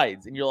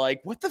sides, and you're like,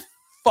 what the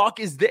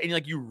fuck is that? And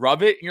like you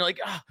rub it, and you're like,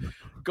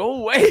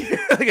 go away.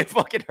 Like it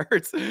fucking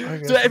hurts. So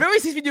if everybody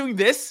sees me doing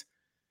this,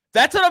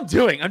 that's what I'm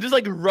doing. I'm just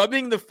like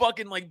rubbing the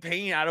fucking like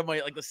pain out of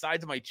my like the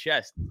sides of my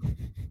chest.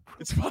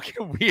 It's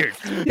fucking weird.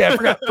 Yeah, I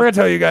forgot to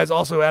tell you guys.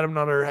 Also, Adam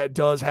Nutter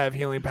does have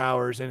healing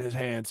powers in his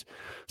hands,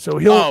 so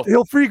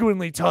he'll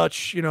frequently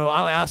touch.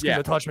 I'll ask him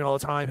to touch me all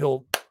the time.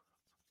 He'll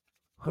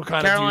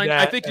kind of do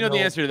that. I think you know the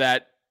answer to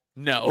that.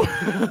 No.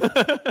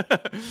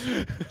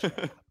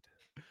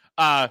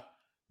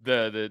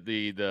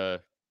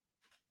 The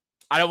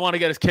I don't want to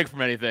get us kicked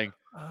from anything.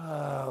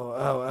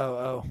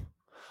 Oh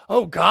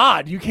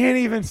God! You can't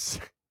even.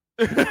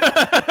 You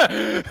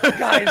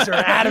guys are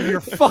out of your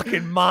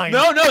fucking mind.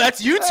 No,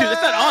 that's YouTube.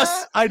 That's not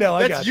us. I know.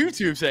 That's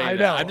YouTube saying I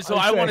know. That.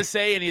 I don't want to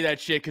say any of that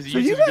shit because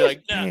YouTube would be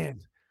like, nah.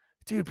 Man,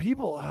 dude,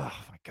 people. Oh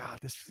my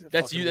God,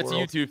 that's you. That's a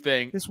YouTube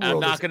thing.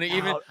 I'm not gonna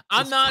even.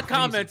 I'm not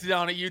commenting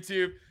on it.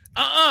 YouTube.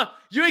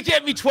 You ain't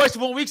getting me twice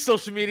in 1 week.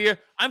 Social media.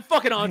 I'm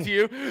fucking on to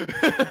you.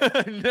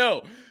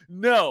 No.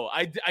 No,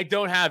 I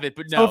don't have it,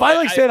 but no. So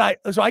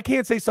if I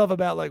can't say stuff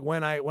about like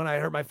when I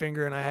hurt my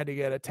finger and I had to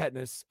get a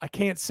tetanus. I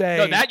can't say.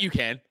 No, that you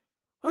can.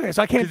 Okay,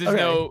 so I can't.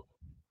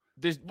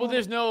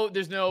 There's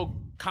no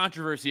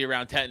controversy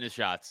around tetanus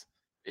shots.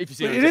 If you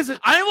see, it is.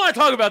 I didn't want to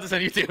talk about this on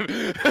YouTube.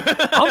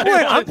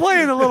 I'm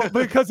playing a little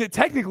because it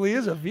technically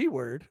is a V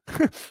word.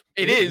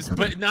 It is,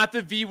 but not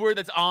the V word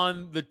that's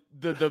on the.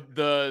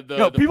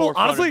 No, people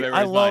honestly,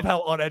 I love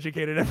how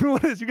uneducated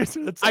everyone is. You guys,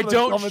 I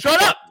don't.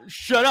 Shut up!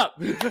 Shut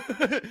up!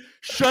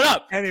 Shut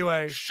up!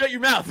 Anyway, shut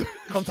your mouth.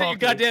 Come shut your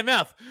goddamn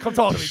mouth. Come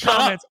talk to me.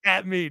 Comments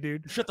at me,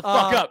 dude. Shut the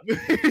fuck up.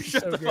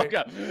 Shut the fuck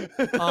up.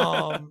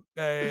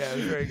 Yeah, it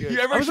was very good. You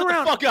ever shut the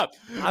fuck up?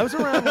 I was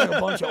around like a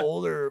bunch of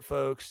older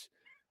folks.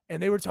 And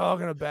they were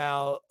talking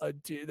about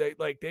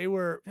they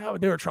were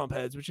Trump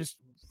heads, which is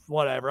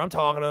whatever. I'm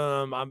talking to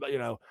them.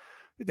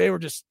 They were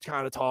just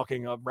kind of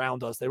talking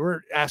around us. They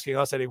weren't asking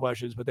us any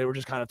questions, but they were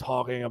just kind of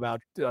talking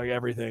about like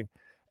everything.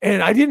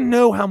 And I didn't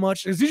know how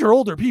much, because these are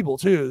older people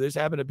too. This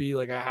happened to be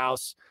like a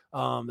house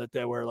that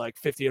they were like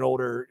 50 and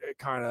older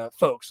kind of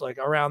folks like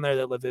around there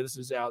that lived there. This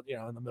is out,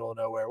 in the middle of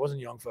nowhere. It wasn't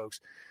young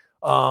folks,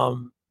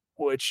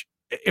 which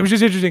it was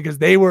just interesting because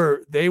they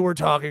were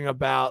talking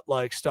about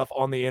like stuff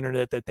on the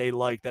internet that they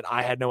liked that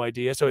I had no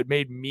idea. So it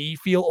made me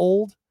feel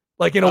old,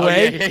 like in a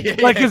way,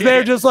 because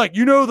they're just like,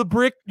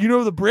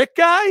 the brick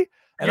guy.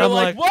 And you're I'm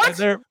like, what?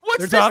 They're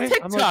What's talking? this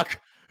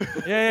TikTok?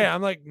 Yeah.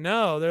 I'm like,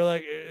 no. They're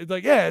like,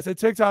 it's a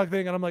TikTok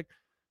thing. And I'm like,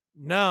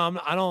 no,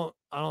 I don't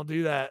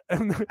do that.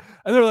 And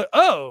they're like,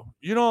 oh,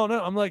 you don't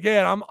know? I'm like,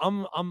 yeah, I'm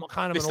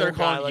kind of an old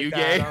guy like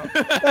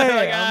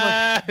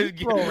that. I'm like,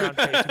 throw around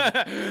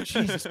gay.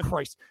 Jesus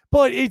Christ.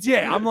 But it's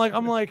I'm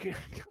like,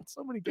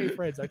 so many gay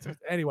friends.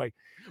 Anyway,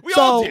 we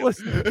all do.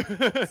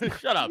 Listen,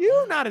 shut up.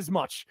 You not as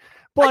much,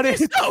 but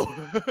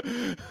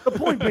the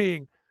point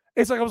being,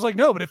 it's like I was like,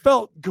 no, but it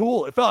felt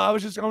cool. I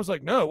was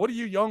like, no, what are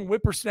you young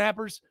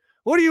whippersnappers?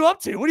 What are you up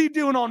to? What are you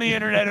doing on the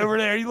internet over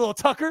there, you little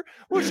Tucker?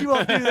 What you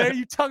up to there?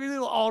 You Tucker,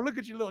 look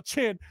at your little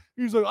chin.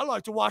 He's like, I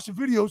like to watch the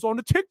videos on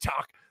the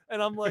TikTok.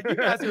 And I'm like, you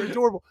guys are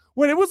adorable.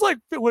 When it was like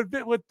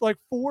with like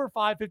 4 or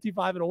 5,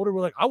 55 and older,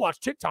 we're like, I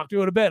watch TikTok to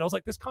go to bed. I was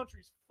like, this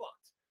country's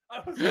fucked.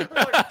 I was like,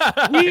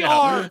 we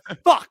are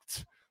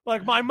fucked.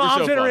 Like my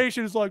mom's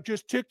generation is like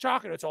just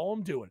TikTok, and that's all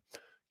I'm doing.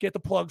 Get the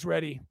plugs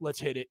ready.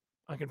 Let's hit it.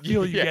 I can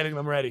feel you getting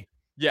them ready.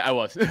 Yeah, I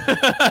was.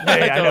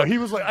 I know. He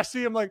was like, I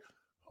see him like,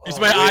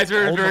 my eyes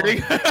are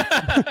inverting.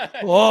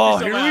 Oh,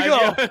 here we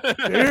go.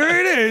 Here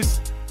it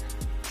is.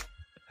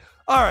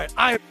 All right.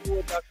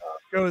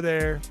 Go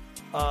there.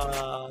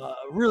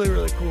 Really,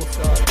 really cool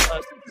stuff.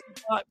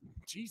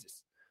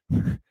 Jesus.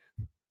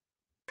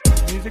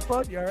 Music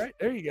bud? You all right?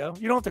 There you go.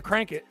 You don't have to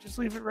crank it. Just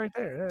leave it right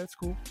there. Yeah, that's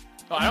cool.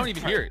 Oh, I don't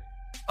even hear it.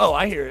 Oh,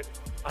 I hear it.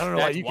 I don't know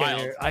why you can't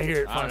hear it. I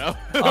hear it. I don't know.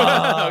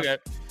 Okay.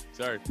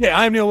 Sorry. Yeah,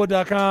 I'm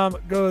neilwood.com.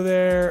 Go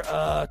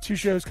there. 2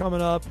 shows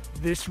coming up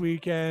this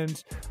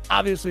weekend.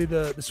 Obviously,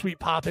 the sweet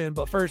pop-in.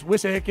 But first,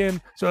 Wissahickon.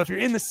 So if you're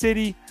in the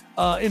city,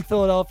 in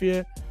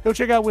Philadelphia, go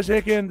check out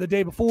Wissahickon the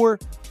day before,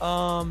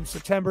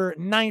 September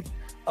 9th.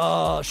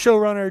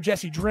 Showrunner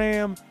Jesse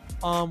Dram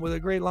with a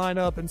great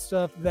lineup and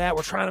stuff. That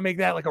we're trying to make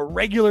that like a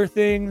regular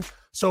thing.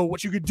 So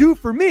what you could do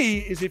for me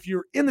is if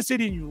you're in the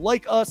city and you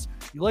like us,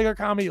 you like our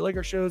comedy, you like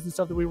our shows and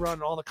stuff that we run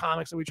and all the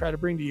comics that we try to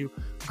bring to you,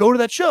 go to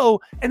that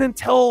show and then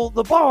tell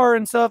the bar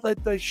and stuff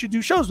that they should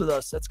do shows with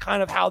us. That's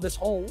kind of how this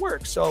whole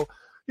works. So,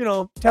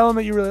 tell them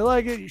that you really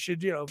like it. You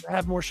should,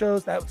 have more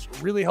shows. That's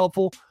really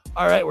helpful.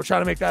 All right. We're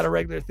trying to make that a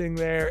regular thing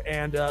there.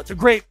 And it's a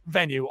great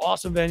venue.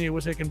 Awesome venue.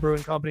 Wissahickon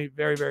Brewing Company.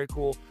 Very, very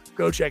cool.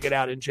 Go check it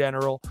out in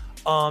general.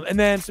 And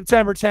then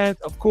September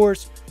 10th, of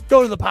course,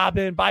 go to the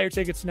pop-in, buy your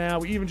tickets now.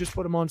 We even just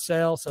put them on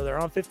sale, so they're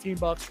on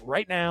 $15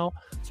 right now.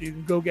 So you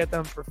can go get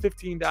them for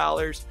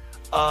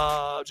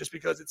 $15. Just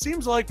because it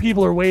seems like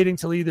people are waiting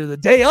till either the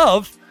day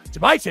of to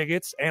buy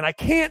tickets, and I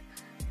can't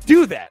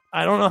do that.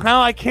 I don't know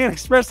how I can't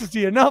express this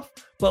to you enough,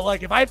 but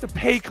like if I have to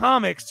pay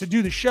comics to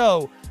do the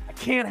show, I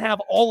can't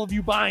have all of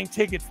you buying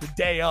tickets the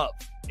day of.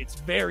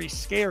 It's very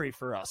scary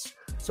for us.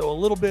 So a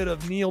little bit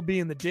of Neil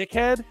being the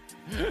dickhead.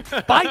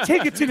 Buy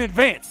tickets in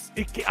advance.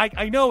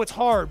 I know it's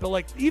hard, but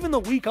like even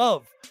the week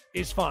of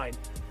is fine,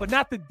 but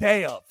not the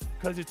day of,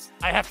 because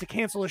I have to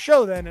cancel a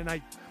show then, and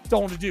I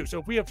don't want to do. So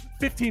if we have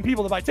 15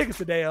 people to buy tickets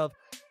the day of,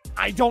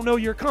 I don't know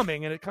you're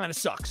coming, and it kind of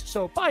sucks.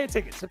 So buy a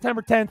ticket.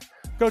 September 10th.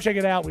 Go check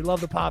it out. We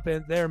love the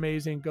pop-in. They're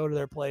amazing. Go to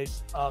their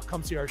place.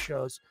 Come see our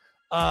shows.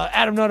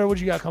 Adam Nutter, what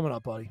you got coming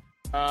up, buddy?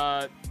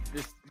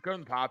 Just go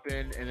and pop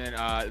in, and then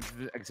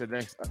like I said,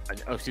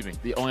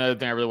 the only other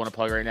thing I really want to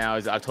plug right now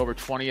is October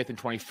 20th and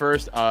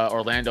 21st,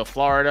 Orlando,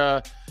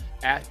 Florida,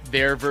 at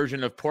their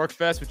version of Pork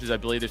Fest, which is, I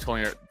believe, they're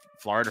calling it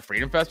Florida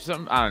Freedom Fest or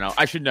something. I don't know.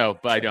 I should know,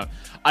 but I don't.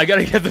 I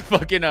gotta get the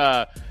fucking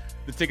the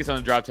tickets on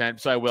the drop tent,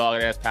 so I will. I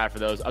gotta ask Pat for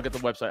those. I'll get the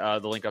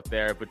website, the link up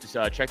there, but just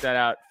check that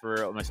out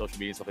for my social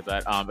media and stuff like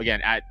that.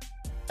 Again, at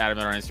Adam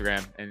Nutter on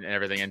Instagram and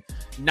everything, and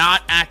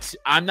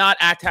I'm not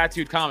at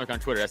Tattooed Comic on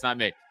Twitter. That's not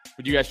me.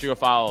 But you guys should go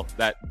follow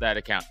that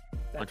account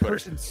on Twitter. That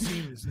person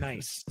seems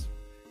nice.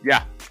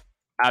 Yeah,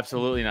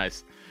 absolutely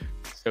nice.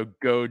 So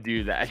go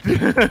do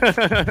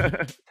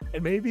that.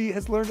 And maybe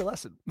has learned a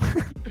lesson.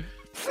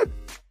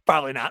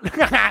 Probably not.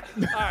 All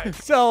right.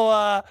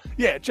 So,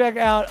 check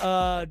out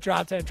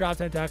drop10,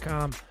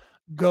 10com.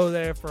 Go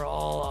there for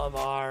all of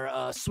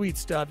our sweet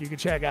stuff. You can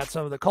check out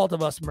some of the Cult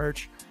of Us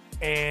merch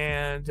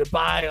and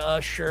buy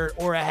a shirt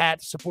or a hat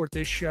to support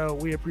this show.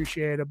 We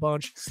appreciate it a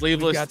bunch.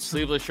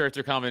 Sleeveless shirts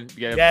are coming.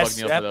 You yes,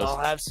 plug Neil for those. I'll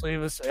have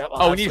sleeveless. Yep,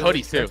 we need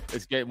hoodies too.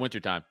 It's getting winter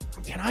time.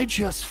 Can I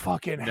just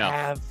fucking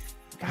have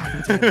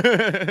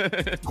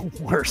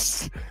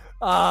worse?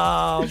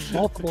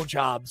 Multiple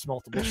jobs,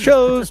 multiple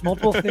shows,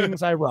 multiple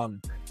things I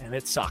run, and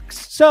it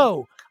sucks.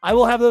 So I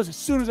will have those as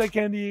soon as I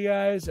can to you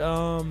guys.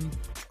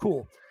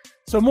 Cool.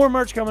 So more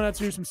merch coming out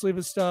too, some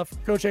sleeveless stuff.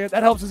 Go check it.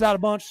 That helps us out a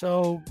bunch.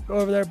 So go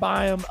over there,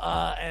 buy them,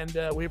 and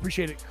we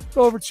appreciate it.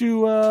 Go over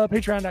to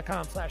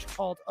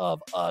patreon.com/Cult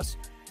of Us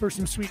for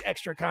some sweet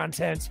extra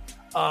content.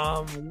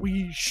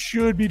 We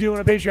should be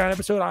doing a Patreon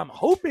episode. I'm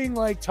hoping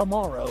like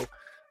tomorrow,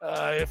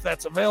 if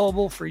that's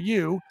available for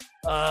you.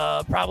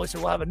 Probably, so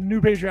we'll have a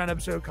new Patreon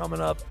episode coming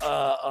up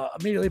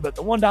immediately. But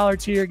the $1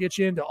 tier gets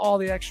you into all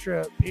the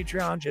extra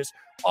Patreon, just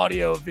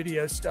audio,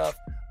 video stuff.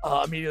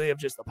 Immediately of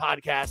just the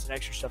podcast and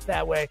extra stuff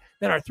that way.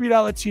 Then our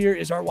 $3 tier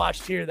is our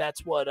watch tier.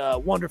 That's what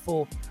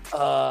wonderful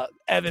producer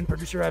Evan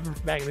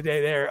from back in the day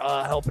there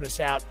helping us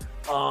out.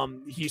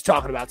 He's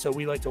talking about. So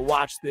we like to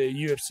watch the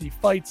UFC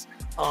fights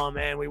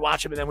and we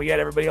watch them, and then we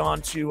get everybody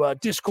on to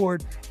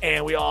Discord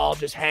and we all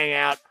just hang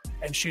out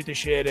and shoot the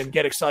shit and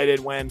get excited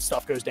when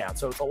stuff goes down.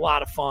 So it's a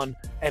lot of fun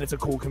and it's a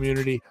cool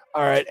community.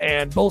 All right,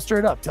 and bolster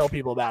it up. Tell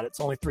people about it. It's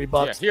only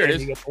 $3. Yeah, here it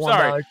is.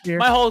 Sorry, tier.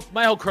 my whole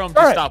Chrome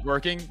just stopped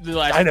working the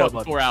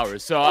last 4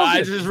 hours. So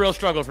this is a real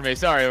struggle for me.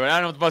 Sorry, but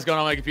I don't know what's going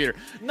on with my computer.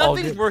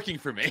 Nothing's working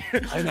for me.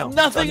 I know.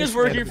 Nothing is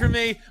working for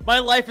me. My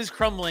life is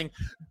crumbling.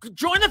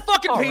 Join the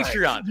fucking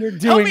Patreon. Right. You're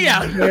doing Help me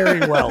out. Very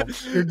well.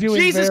 You're doing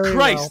Jesus very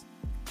Christ.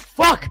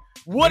 Well. Fuck.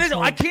 What is?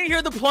 I can't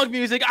hear the plug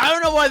music. I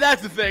don't know why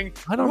that's the thing.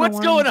 I don't What's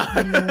know going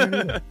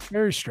on?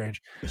 Very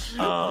strange.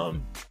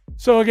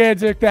 So again,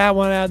 took that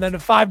one out. And then the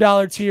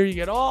 $5 tier, you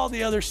get all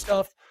the other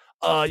stuff.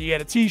 You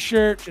get a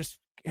t-shirt. Just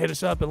hit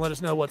us up and let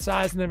us know what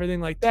size and everything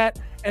like that.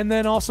 And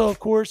then also, of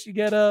course, you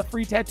get a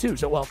free tattoo.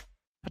 So, well,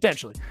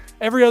 potentially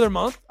every other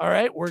month. All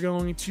right, we're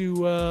going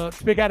to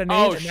pick out a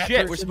name. Oh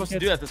shit, we're supposed to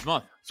do that this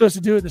month. Supposed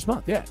to do it this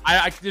month, yeah.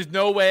 There's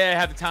no way I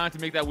have the time to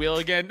make that wheel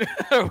again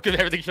because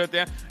everything shut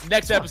down.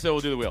 Next episode,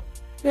 we'll do the wheel.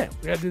 Yeah,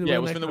 we gotta do the wheel. Yeah,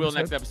 we'll spin the wheel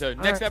next episode.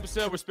 Next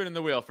episode, we're spinning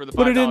the wheel for the $5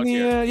 put it in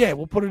the tier.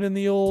 we'll put it in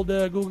the old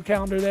Google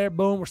Calendar there.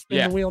 Boom, we're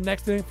spinning the wheel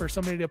next thing for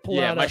somebody to pull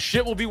out. Yeah, my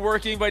shit will be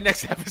working by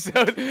next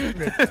episode,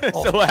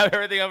 so we'll have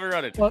everything up and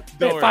running. Well,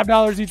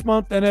 $5 each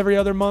month, and every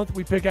other month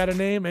we pick out a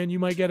name, and you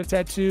might get a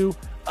tattoo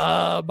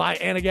by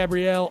Anna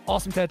Gabrielle,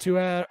 awesome tattoo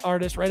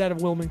artist right out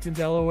of Wilmington,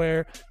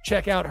 Delaware.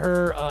 Check out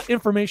her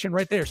information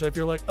right there. So if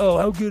you're like, oh,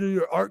 how good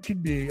your art can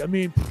be, I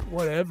mean,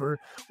 whatever.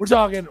 We're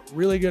talking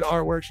really good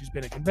artwork. She's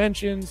been at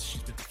conventions.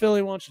 She's been to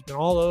Philly once. She's been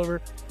all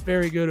over.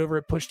 Very good over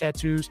at Push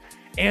Tattoos.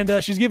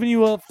 And she's giving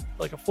you a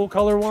full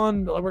color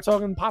one. We're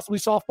talking possibly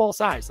softball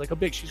size, like a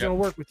big. She's going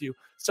to work with you.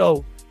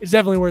 So it's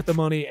definitely worth the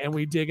money. And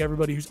we dig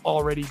everybody who's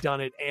already done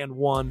it and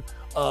won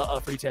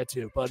a free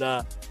tattoo. But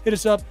hit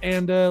us up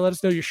and let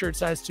us know your shirt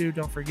size too.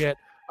 Don't forget.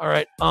 All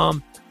right.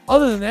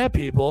 Other than that,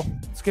 people,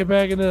 let's get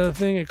back into the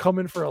thing and come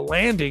in for a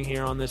landing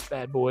here on this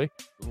bad boy.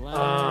 We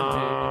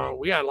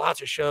got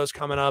lots of shows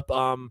coming up.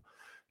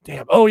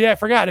 Damn. Oh, yeah, I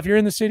forgot. If you're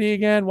in the city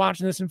again,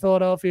 watching this in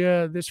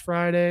Philadelphia this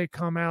Friday,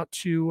 come out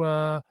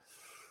to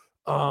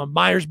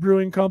Myers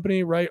Brewing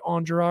Company right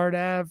on Girard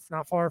Ave,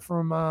 not far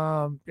from,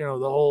 the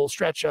whole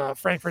stretch of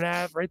Frankfurt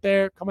Ave right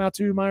there. Come out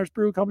to Myers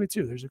Brewing Company,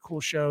 too. There's a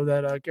cool show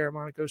that Garrett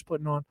Monaco's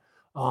putting on.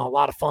 A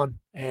lot of fun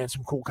and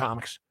some cool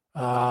comics.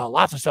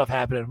 Lots of stuff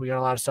happening. We got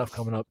a lot of stuff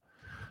coming up.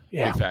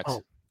 Yeah.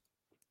 Oh,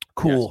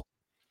 cool.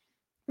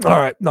 Yes. All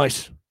right.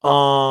 Nice.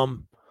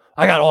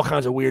 I got all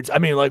kinds of weirds. I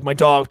mean, like my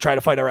dog tried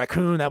to fight a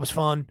raccoon. That was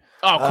fun.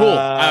 Oh, cool.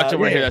 I actually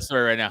want to hear that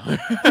story right now.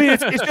 I mean,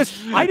 it's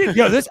just,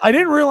 I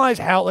didn't realize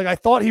how, I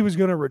thought he was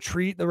going to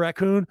retreat the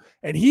raccoon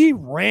and he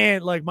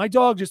ran, my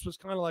dog just was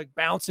kind of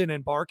bouncing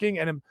and barking.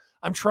 And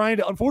I'm trying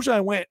to, unfortunately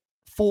I went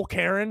full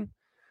Karen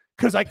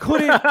because I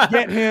couldn't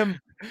get him.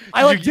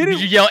 Did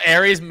you yell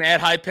Aries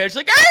mad high pitch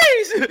Aries?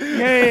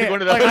 Yeah.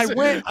 One of those.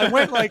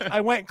 I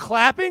went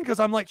clapping because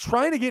I'm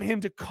trying to get him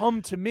to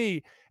come to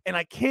me and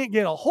I can't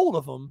get a hold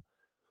of him.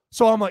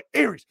 So I'm like,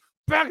 Aries,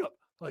 back up.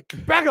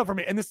 Back up for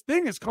me. And this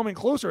thing is coming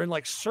closer and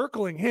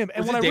circling him.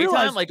 And when I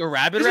realized a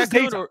rabbit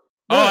raccoon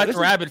that's a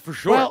rabbit for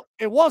sure. Well,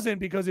 it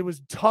wasn't because it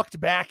was tucked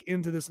back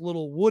into this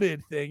little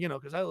wooded thing,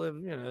 because I live,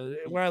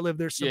 where I live,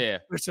 there's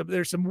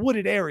some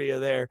wooded area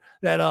there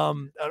that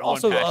and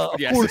also of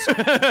course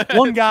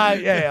one guy,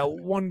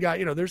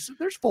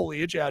 there's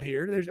foliage out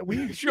here.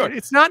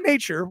 It's not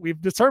nature.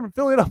 We've determined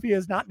Philadelphia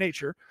is not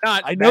nature.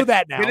 I know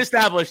that now. Been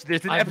established.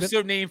 There's an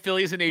episode named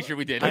Philly is a Nature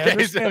we did. I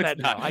understand that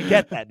now. I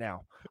get that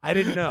now. I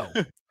didn't know.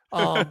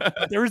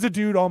 But there is a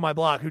dude on my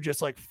block who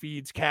just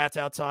feeds cats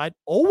outside.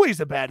 Always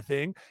a bad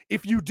thing.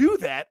 If you do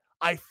that,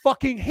 I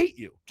fucking hate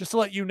you, just to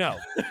let you know.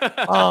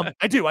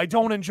 I do. I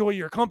don't enjoy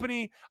your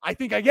company. I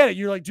think I get it.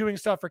 You're like doing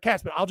stuff for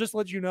cats, but I'll just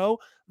let you know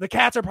the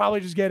cats are probably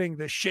just getting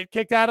the shit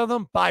kicked out of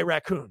them by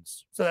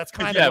raccoons. So that's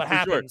kind of what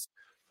happens.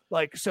 Sure.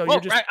 Like, so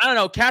you're just, I don't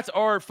know. Cats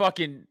are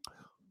fucking,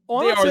 they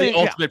are the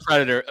ultimate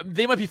predator.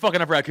 They might be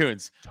fucking up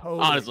raccoons.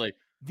 Totally. Honestly.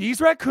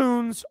 These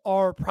raccoons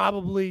are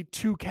probably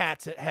 2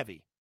 cats at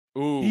heavy.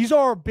 Ooh. These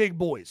are big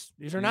boys.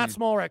 These are not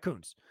small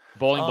raccoons.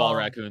 Bowling ball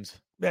raccoons.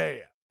 Yeah.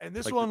 And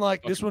this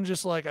this one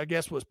just like, I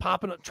guess was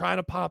trying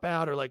to pop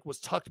out or like was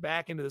tucked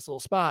back into this little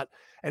spot.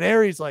 And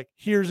Aries like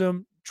hears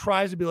him,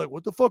 tries to be like,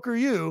 what the fuck are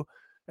you?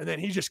 And then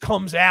he just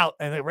comes out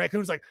and the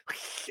raccoon's like,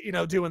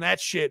 doing that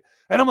shit.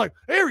 And I'm like,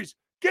 Aries,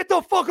 get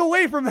the fuck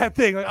away from that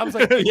thing. Like, I was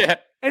like, yeah.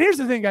 And here's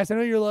the thing, guys. I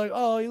know you're like,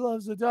 oh, he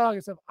loves the dog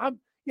and stuff. I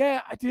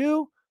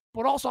do.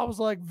 But also I was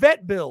like,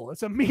 vet bill.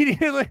 It's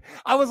immediately,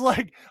 I was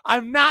like,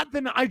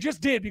 I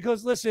just did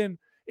because listen,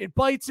 it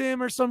bites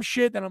him or some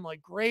shit. Then I'm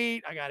like,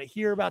 great. I got to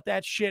hear about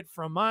that shit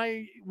from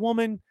my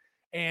woman.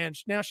 And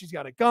now she's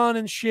got a gun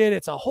and shit.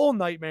 It's a whole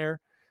nightmare.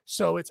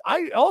 So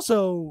I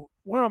also,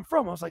 where I'm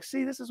from, I was like,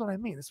 see, this is what I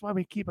mean. This is why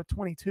we keep a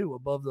 22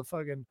 above the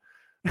fucking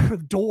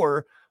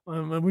door.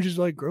 And we just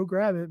like go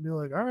grab it and be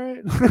like, all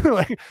right,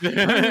 like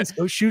let's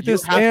go shoot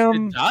this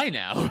damn die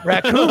now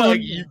raccoon.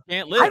 Like, you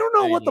can't live. I don't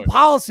know what the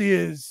policy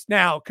is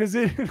now because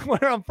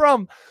where I'm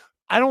from,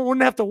 I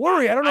wouldn't have to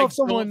worry. I don't know if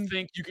someone. I don't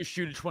think you could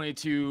shoot a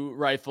 22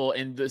 rifle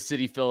in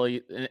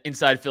the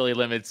inside Philly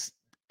limits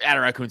at a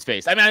raccoon's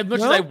face. I mean, as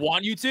much as I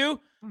want you to,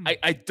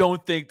 I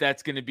don't think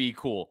that's going to be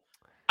cool.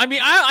 I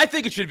mean, I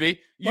think it should be.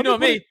 You know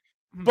me,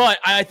 but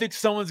I think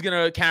someone's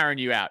going to Karen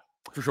you out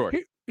for sure.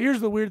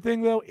 Here's the weird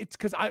thing, though. It's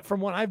because from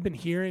what I've been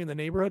hearing in the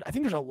neighborhood, I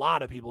think there's a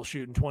lot of people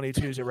shooting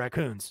 22s at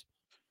raccoons.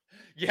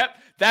 Yep,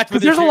 that's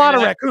because there's a lot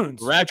of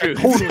raccoons.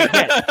 Raccoons, totally.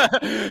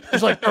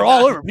 It's like they're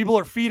all over. People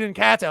are feeding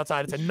cats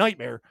outside. It's a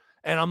nightmare.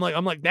 And I'm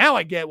like, now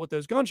I get what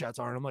those gunshots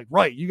are. And I'm like,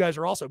 right, you guys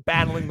are also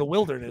battling the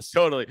wilderness.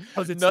 Totally,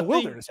 because it's the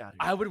wilderness out here.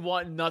 I would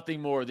want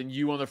nothing more than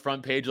you on the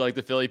front page of like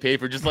the Philly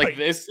paper, just like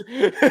this,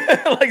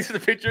 like the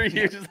picture of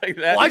you, just like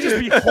that. Well, I just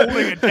be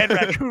holding a dead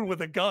raccoon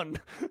with a gun.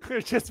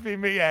 It'd just be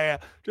me,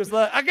 just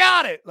like I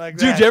got it. Like,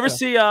 dude, did you ever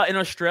see in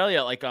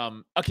Australia, like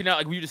okay, now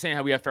like we were just saying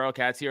how we have feral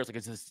cats here.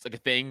 It's like a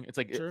thing. It's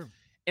like. Sure.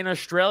 In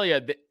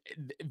Australia,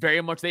 very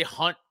much they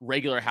hunt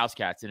regular house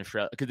cats in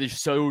Australia because they're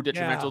so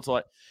detrimental to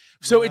like.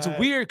 So it's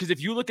weird because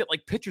if you look at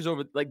like pictures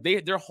over, like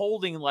they're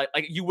holding like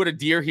you would a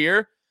deer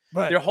here,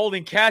 they're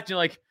holding cats. And you're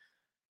like,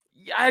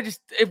 yeah,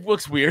 it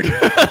looks weird.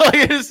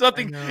 Like there's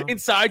something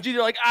inside you.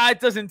 You're like, it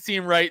doesn't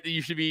seem right that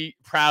you should be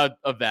proud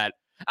of that.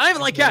 I don't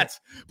even like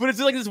cats, but it's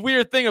like this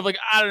weird thing of like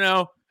I don't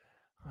know.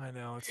 I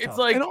know it's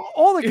like and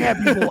all the cat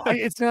people.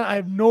 It's not. I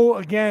have no.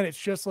 Again, it's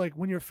just like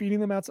when you're feeding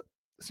them outside.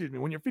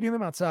 When you're feeding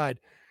them outside,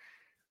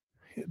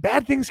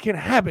 bad things can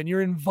happen.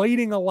 You're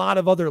inviting a lot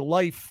of other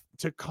life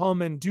to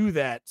come and do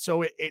that.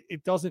 So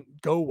it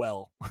doesn't go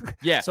well.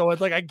 Yeah. So it's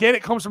like, I get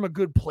it comes from a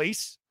good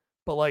place,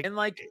 but like, and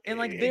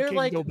they're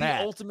like the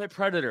ultimate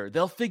predator.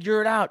 They'll figure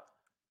it out.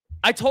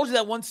 I told you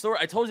that one story.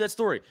 I told you that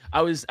story.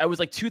 I was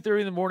like 2:30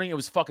 in the morning. It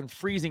was fucking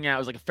freezing out. It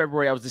was like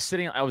February. I was just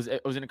sitting. I was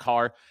in a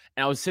car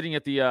and I was sitting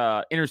at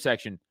the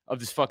intersection of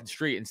this fucking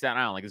street in Staten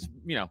Island. Like this,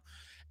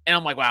 And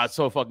I'm like, wow, it's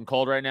so fucking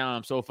cold right now.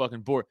 I'm so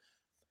fucking bored.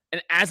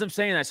 And as I'm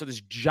saying that, I saw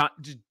this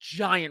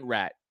giant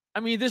rat.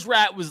 I mean, this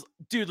rat was,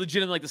 dude,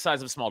 legitimately like the size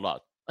of a small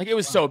dog. Like it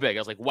was so big. I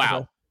was like,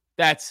 wow,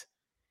 that's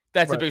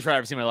the biggest rat I've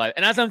ever seen in my life.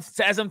 And as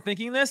I'm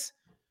thinking this,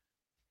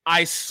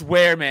 I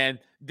swear, man,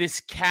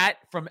 this cat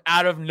from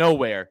out of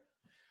nowhere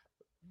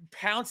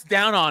pounced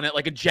down on it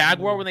like a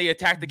jaguar when they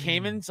attacked the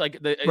caimans,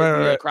 like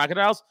the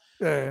crocodiles,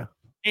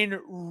 and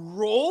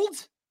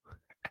rolled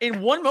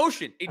in one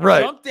motion. It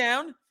jumped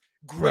down.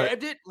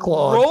 Grabbed it,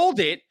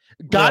 rolled it,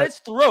 got its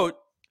throat,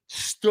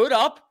 stood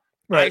up.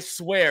 I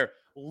swear,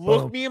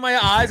 looked me in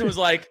my eyes and was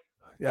like,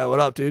 "Yeah, what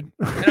up, dude?"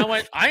 And I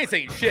went, "I ain't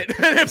saying shit."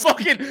 And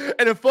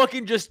it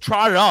fucking just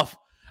trotted off.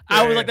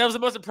 I was like, "That was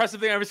the most impressive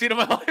thing I've ever seen in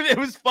my life." It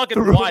was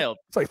fucking wild.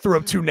 It's like threw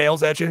up 2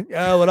 nails at you.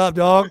 Yeah, what up,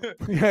 dog?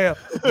 Yeah,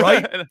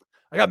 right.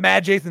 I got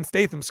mad Jason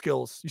Statham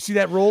skills. You see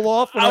that roll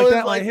off? I was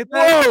like, hit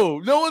that? Whoa,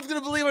 no one's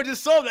going to believe I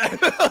just saw that.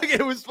 Like,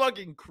 it was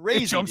fucking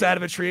crazy. It jumps out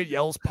of a tree. It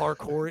yells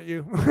parkour at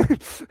you.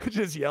 It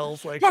just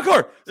yells like,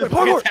 parkour.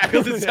 Parkour.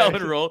 Tackles itself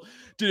and roll.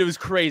 Dude, it was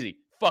crazy.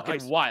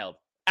 Fucking wild.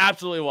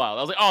 Absolutely wild.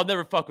 I was like, oh, I'll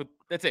never fuck with,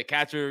 that's it.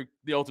 Cats are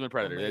the ultimate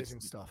predator. Amazing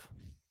stuff.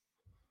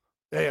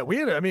 Yeah, we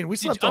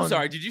slept on. I'm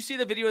sorry. Did you see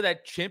the video of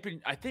that chimp?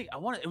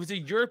 It was a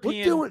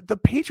European. The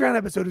Patreon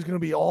episode is going to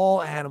be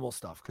all animal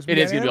stuff because it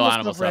is going to be all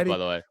animal stuff. By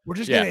the way, we're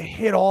just going to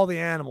hit all the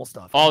animal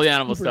stuff. All the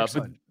animal stuff.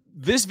 But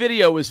this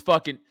video was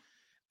fucking.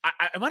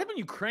 It might have been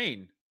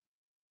Ukraine,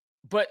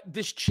 but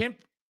this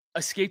chimp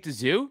escaped the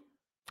zoo.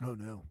 Oh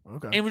no!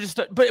 Okay. And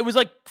but it was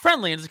like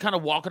friendly and just kind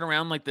of walking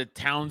around like the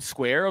town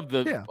square of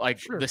the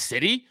the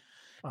city,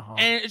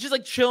 and it's just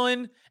like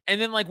chilling. And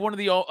then like one of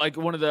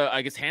the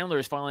I guess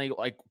handlers finally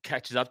like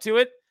catches up to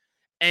it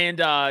and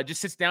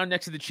just sits down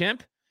next to the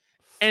chimp.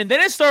 And then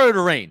it started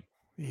to rain.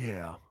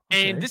 Yeah.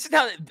 Okay. And this is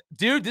how,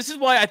 dude, this is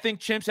why I think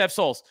chimps have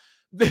souls.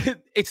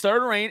 it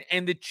started to rain,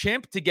 and the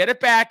chimp, to get it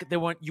back, they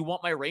went, "You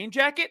want my rain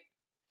jacket?"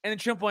 And the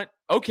chimp went,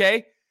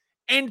 "Okay,"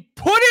 and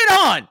put it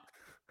on,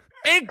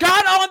 and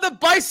got on the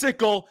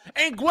bicycle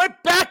and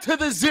went back to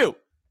the zoo.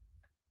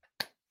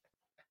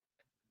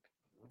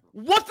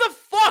 What the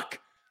fuck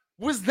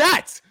was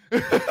that?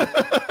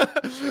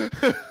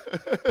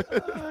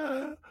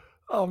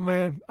 Oh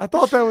man, I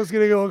thought that was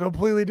gonna go a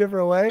completely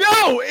different way.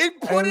 No,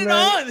 it put it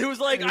on. It was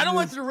like, "I don't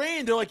want it to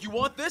rain." They're like, "You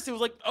want this?" It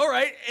was like, "All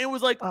right." And it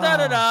was like, da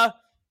da da.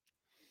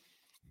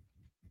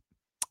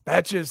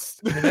 That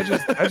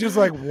just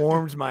like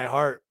warmed my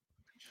heart.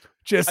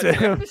 Just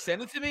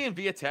send it to me and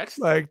via text.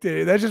 Like,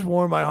 dude, that just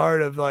warmed my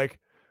heart of like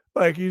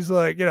he's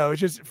like,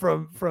 it's just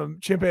from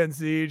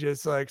chimpanzee,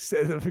 just like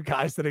the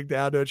guy sitting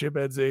down to a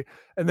chimpanzee,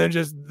 and then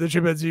just the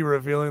chimpanzee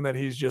revealing that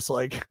he's just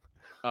like,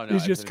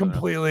 he's just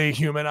completely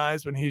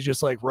humanized when he's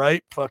just like,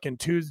 right, fucking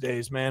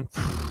Tuesdays, man,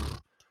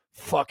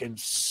 fucking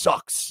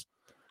sucks.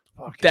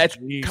 That's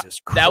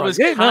Jesus Christ. That was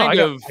kind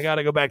of. I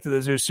gotta go back to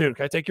the zoo soon.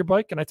 Can I take your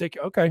bike? Can I take?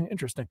 Okay,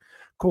 interesting,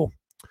 cool.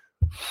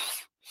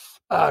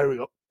 Here we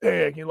go.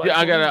 Hey,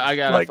 I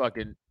gotta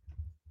fucking.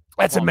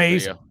 That's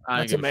amazing.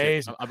 That's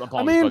amazing.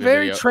 I mean,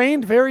 very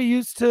trained, very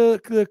used to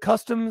the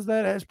customs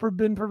that has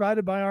been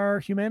provided by our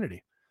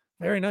humanity.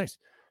 Very nice.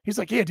 He's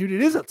like, yeah, dude,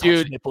 it is a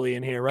touch nipply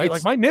in here, right?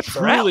 Like my nips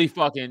are out.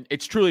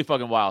 It's truly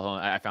fucking wild.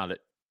 I found it.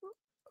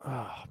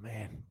 Oh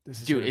man,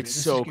 it's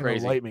so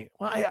crazy. Light me.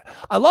 Well,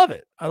 I love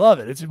it. I love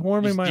it. It's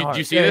warming my heart. Did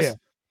you see this?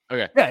 Yeah.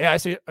 Okay. Yeah, I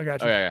see it. I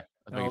got you.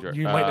 Okay. Sure.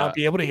 You might not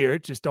be able to hear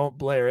it. Just don't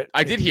blare it.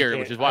 I did hear it,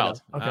 which is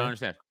wild. Okay. I don't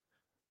understand.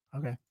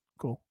 Okay.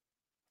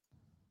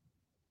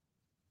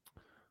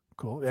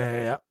 Cool.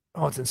 Yeah.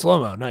 Oh, it's in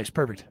slow-mo. Nice.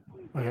 Perfect.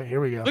 Okay, here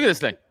we go. Look at this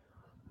thing.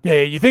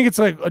 Yeah, you think it's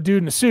like a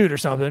dude in a suit or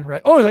something,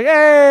 right? Oh, he's like,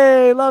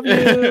 "Hey, love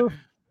you."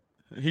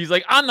 He's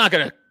like, I'm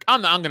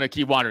gonna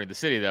keep wandering the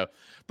city though.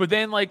 But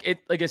then like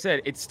I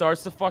said, it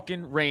starts to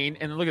fucking rain,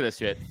 and look at this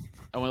shit.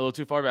 I went a little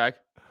too far back.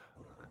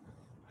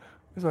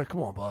 He's like,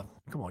 "Come on, Bob.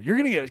 Come on. You're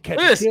gonna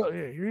catch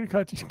you're gonna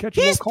catch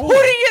He's putting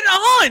it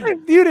on.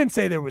 You didn't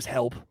say there was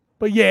help.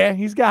 But yeah,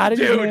 he's got it.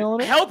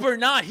 Dude, help or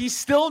not, he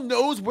still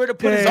knows where to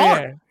put his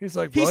arm. Yeah. He's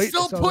like, he's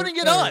still putting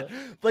it on.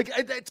 Like,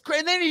 it's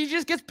crazy. And then he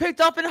just gets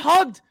picked up and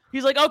hugged.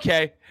 He's like,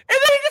 okay. And then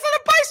he gets on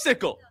a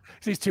bicycle.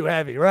 He's too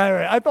heavy.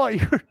 Right. I thought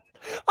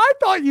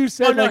you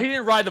said. Oh, no, he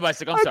didn't ride the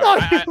bicycle. I'm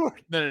sorry.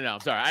 No. I'm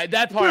sorry.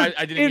 That part,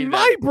 I didn't. In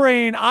my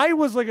brain, I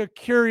was like a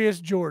Curious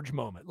George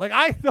moment. Like,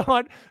 I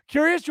thought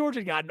Curious George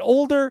had gotten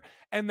older,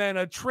 and then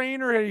a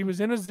trainer, he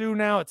was in a zoo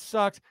now. It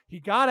sucks. He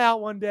got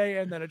out one day,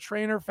 and then a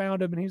trainer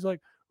found him, and he's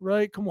like,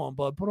 right, come on,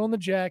 bud, put on the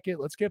jacket.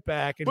 Let's get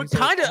back. And but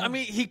kind of, I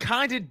mean, he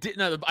kind of did.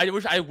 No,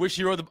 I wish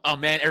he rode the. Oh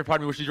man, every part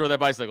of me wishes he rode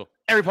that bicycle.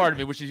 Every part of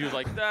me wishes he was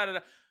like da da da.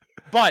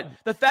 But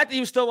the fact that he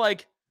was still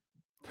like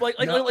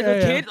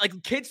kid,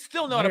 like kids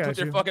still know how to put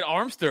their fucking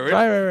arms through it.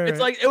 Right. It's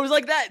like it was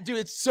like that, dude.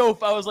 It's so.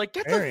 I was like,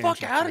 get the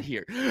fuck out of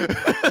here.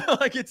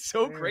 Like it's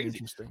so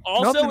crazy.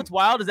 Also, what's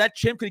wild is that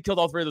chimp could have killed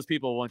all three of those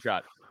people in one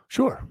shot.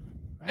 Sure.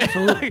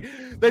 Absolutely.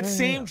 That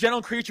same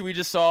gentle creature we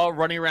just saw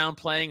running around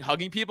playing,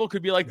 hugging people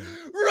could be like,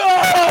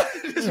 run!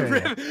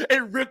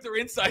 And rip their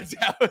insides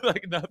out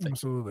like nothing.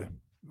 Absolutely.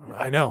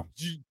 I know.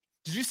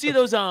 Did you see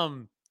those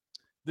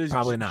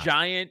probably not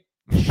giant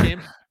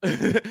chimp?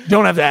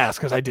 Don't have to ask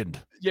because I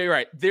didn't. Yeah, you're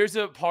right. There's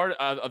a part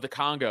of the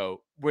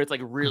Congo where it's like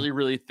really,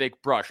 really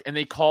thick brush, and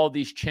they call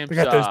these chimps. They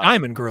got those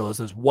diamond gorillas,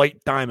 those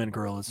white diamond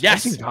gorillas.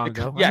 Yes,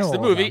 Congo. Yes, the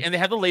movie, and they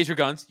have the laser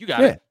guns. You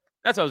got it.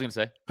 That's what I was gonna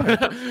say. Yeah,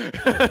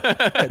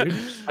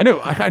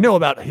 I know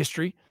about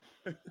history.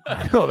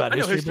 I know about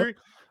history.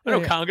 I know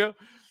Congo.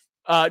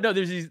 No,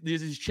 there's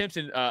these chimps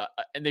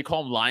and they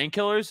call them lion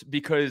killers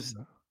because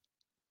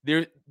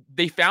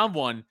they found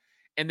one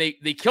and they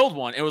killed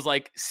one. It was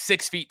like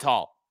 6 feet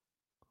tall.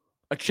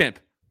 A chimp.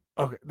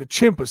 Okay, the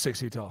chimp was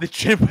 6 feet tall. The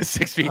chimp was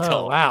 6 feet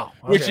tall. Wow,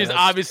 okay, which is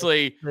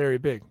obviously very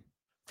big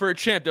for a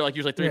chimp. They're like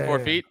usually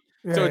 3-4 feet.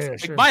 So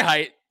it's like my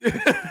height,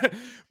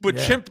 but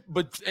chimp,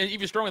 and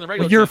even stronger than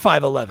regular. Well, you're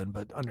 5'11",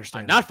 but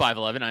understand. I'm not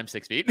 5'11". I'm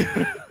 6 feet.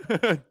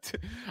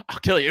 I'll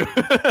kill you.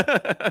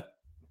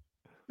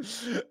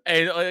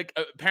 And like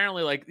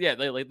apparently, like they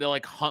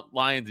like hunt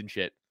lions and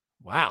shit.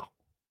 Wow.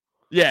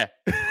 Yeah.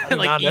 I did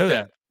not know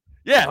that.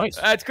 Yeah, nice.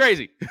 That's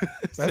crazy.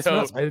 That's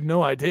nuts. I had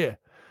no idea.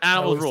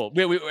 Animals rule.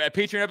 We at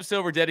Patreon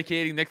episode we're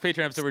dedicating. Next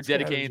Patreon episode we're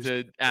dedicating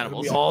to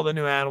animals. All the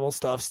new animal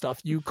stuff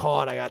you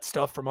caught. I got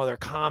stuff from other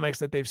comics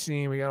that they've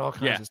seen. We got all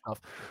kinds of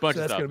stuff. Bunch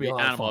of stuff. Gonna be an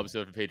animal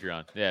episode for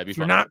Patreon. Yeah, if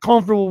you're not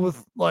comfortable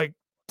with like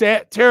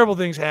terrible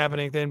things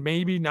happening, then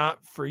maybe not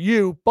for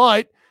you.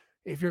 But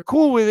if you're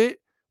cool with it,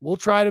 we'll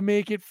try to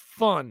make it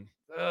fun.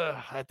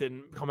 That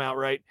didn't come out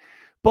right,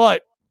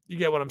 but you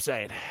get what I'm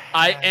saying.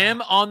 I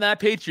am on that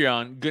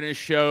Patreon going to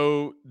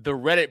show the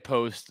Reddit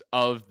post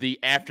of the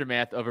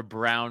aftermath of a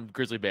brown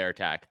grizzly bear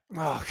attack.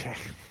 Okay.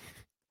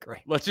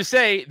 Great. Let's just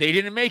say they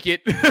didn't make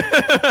it.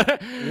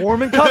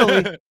 Warm and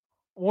cuddly.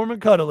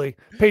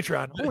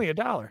 Patreon, only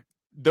 $1.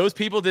 Those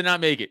people did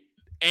not make it.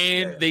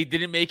 And they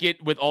didn't make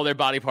it with all their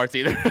body parts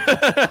either.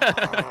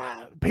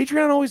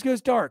 Patreon always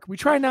goes dark. We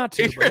try not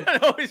to.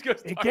 Patreon always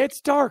goes dark. It gets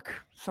dark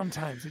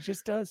sometimes. It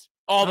just does.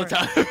 All the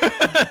time.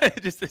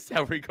 Just that's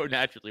how we go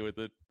naturally with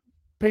it.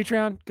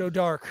 Patreon, go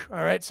dark.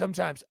 All right,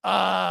 sometimes.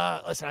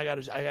 Listen, I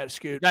gotta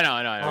scoot.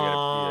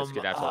 No.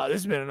 This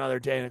has been another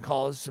day in the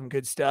calls. Some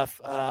good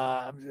stuff.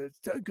 It's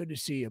good to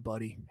see you,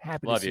 buddy.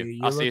 Happy Love to see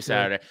you. I'll see you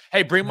Saturday.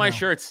 Hey, bring my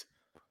shirts.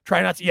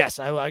 Try not to. Yes,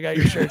 I got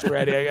your shirts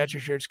ready. I got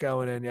your shirts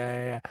going in.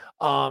 Yeah.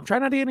 Try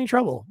not to get any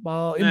trouble.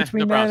 Well, in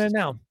between then and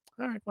now.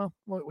 All right. Well,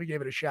 we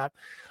gave it a shot.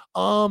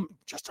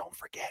 Just don't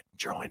forget,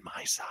 join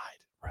my side.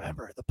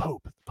 Remember, the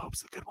Pope. The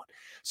Pope's the good one.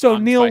 So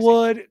Neil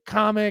Wood,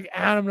 comic.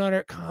 Adam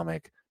Nutter,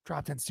 comic.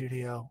 Drop 10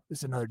 Studio. This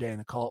is another day in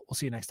the cult. We'll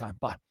see you next time.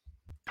 Bye.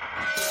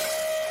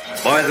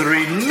 By the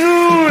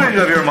renewing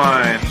of your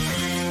mind.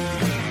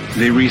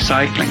 The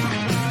recycling.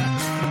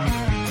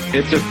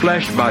 It's a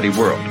flesh body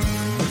world.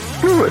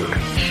 Do it.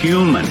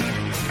 Human.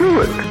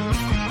 Do it.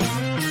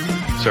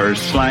 Sir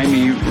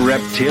slimy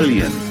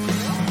reptilian.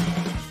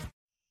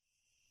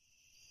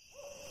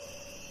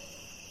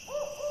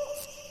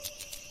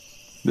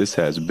 This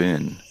has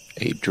been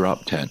a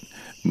Drop Tent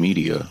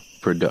Media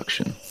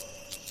production.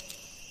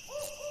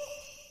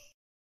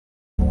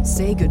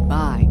 Say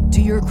goodbye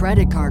to your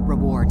credit card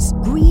rewards.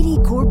 Greedy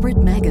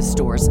corporate mega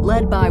stores,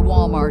 led by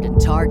Walmart and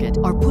Target,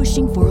 are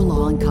pushing for a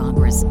law in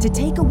Congress to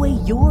take away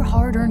your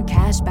hard-earned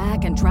cash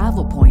back and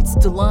travel points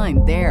to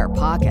line their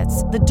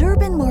pockets. The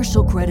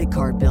Durbin-Marshall credit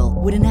card bill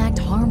would enact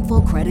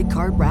harmful credit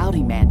card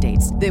routing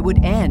mandates that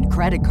would end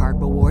credit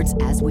card rewards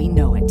as we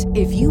know it.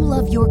 If you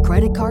love your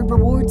credit card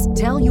rewards,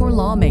 tell your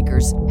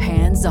lawmakers,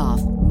 hands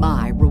off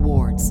my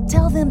rewards.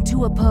 Tell them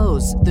to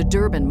oppose the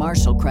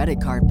Durbin-Marshall credit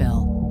card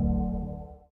bill.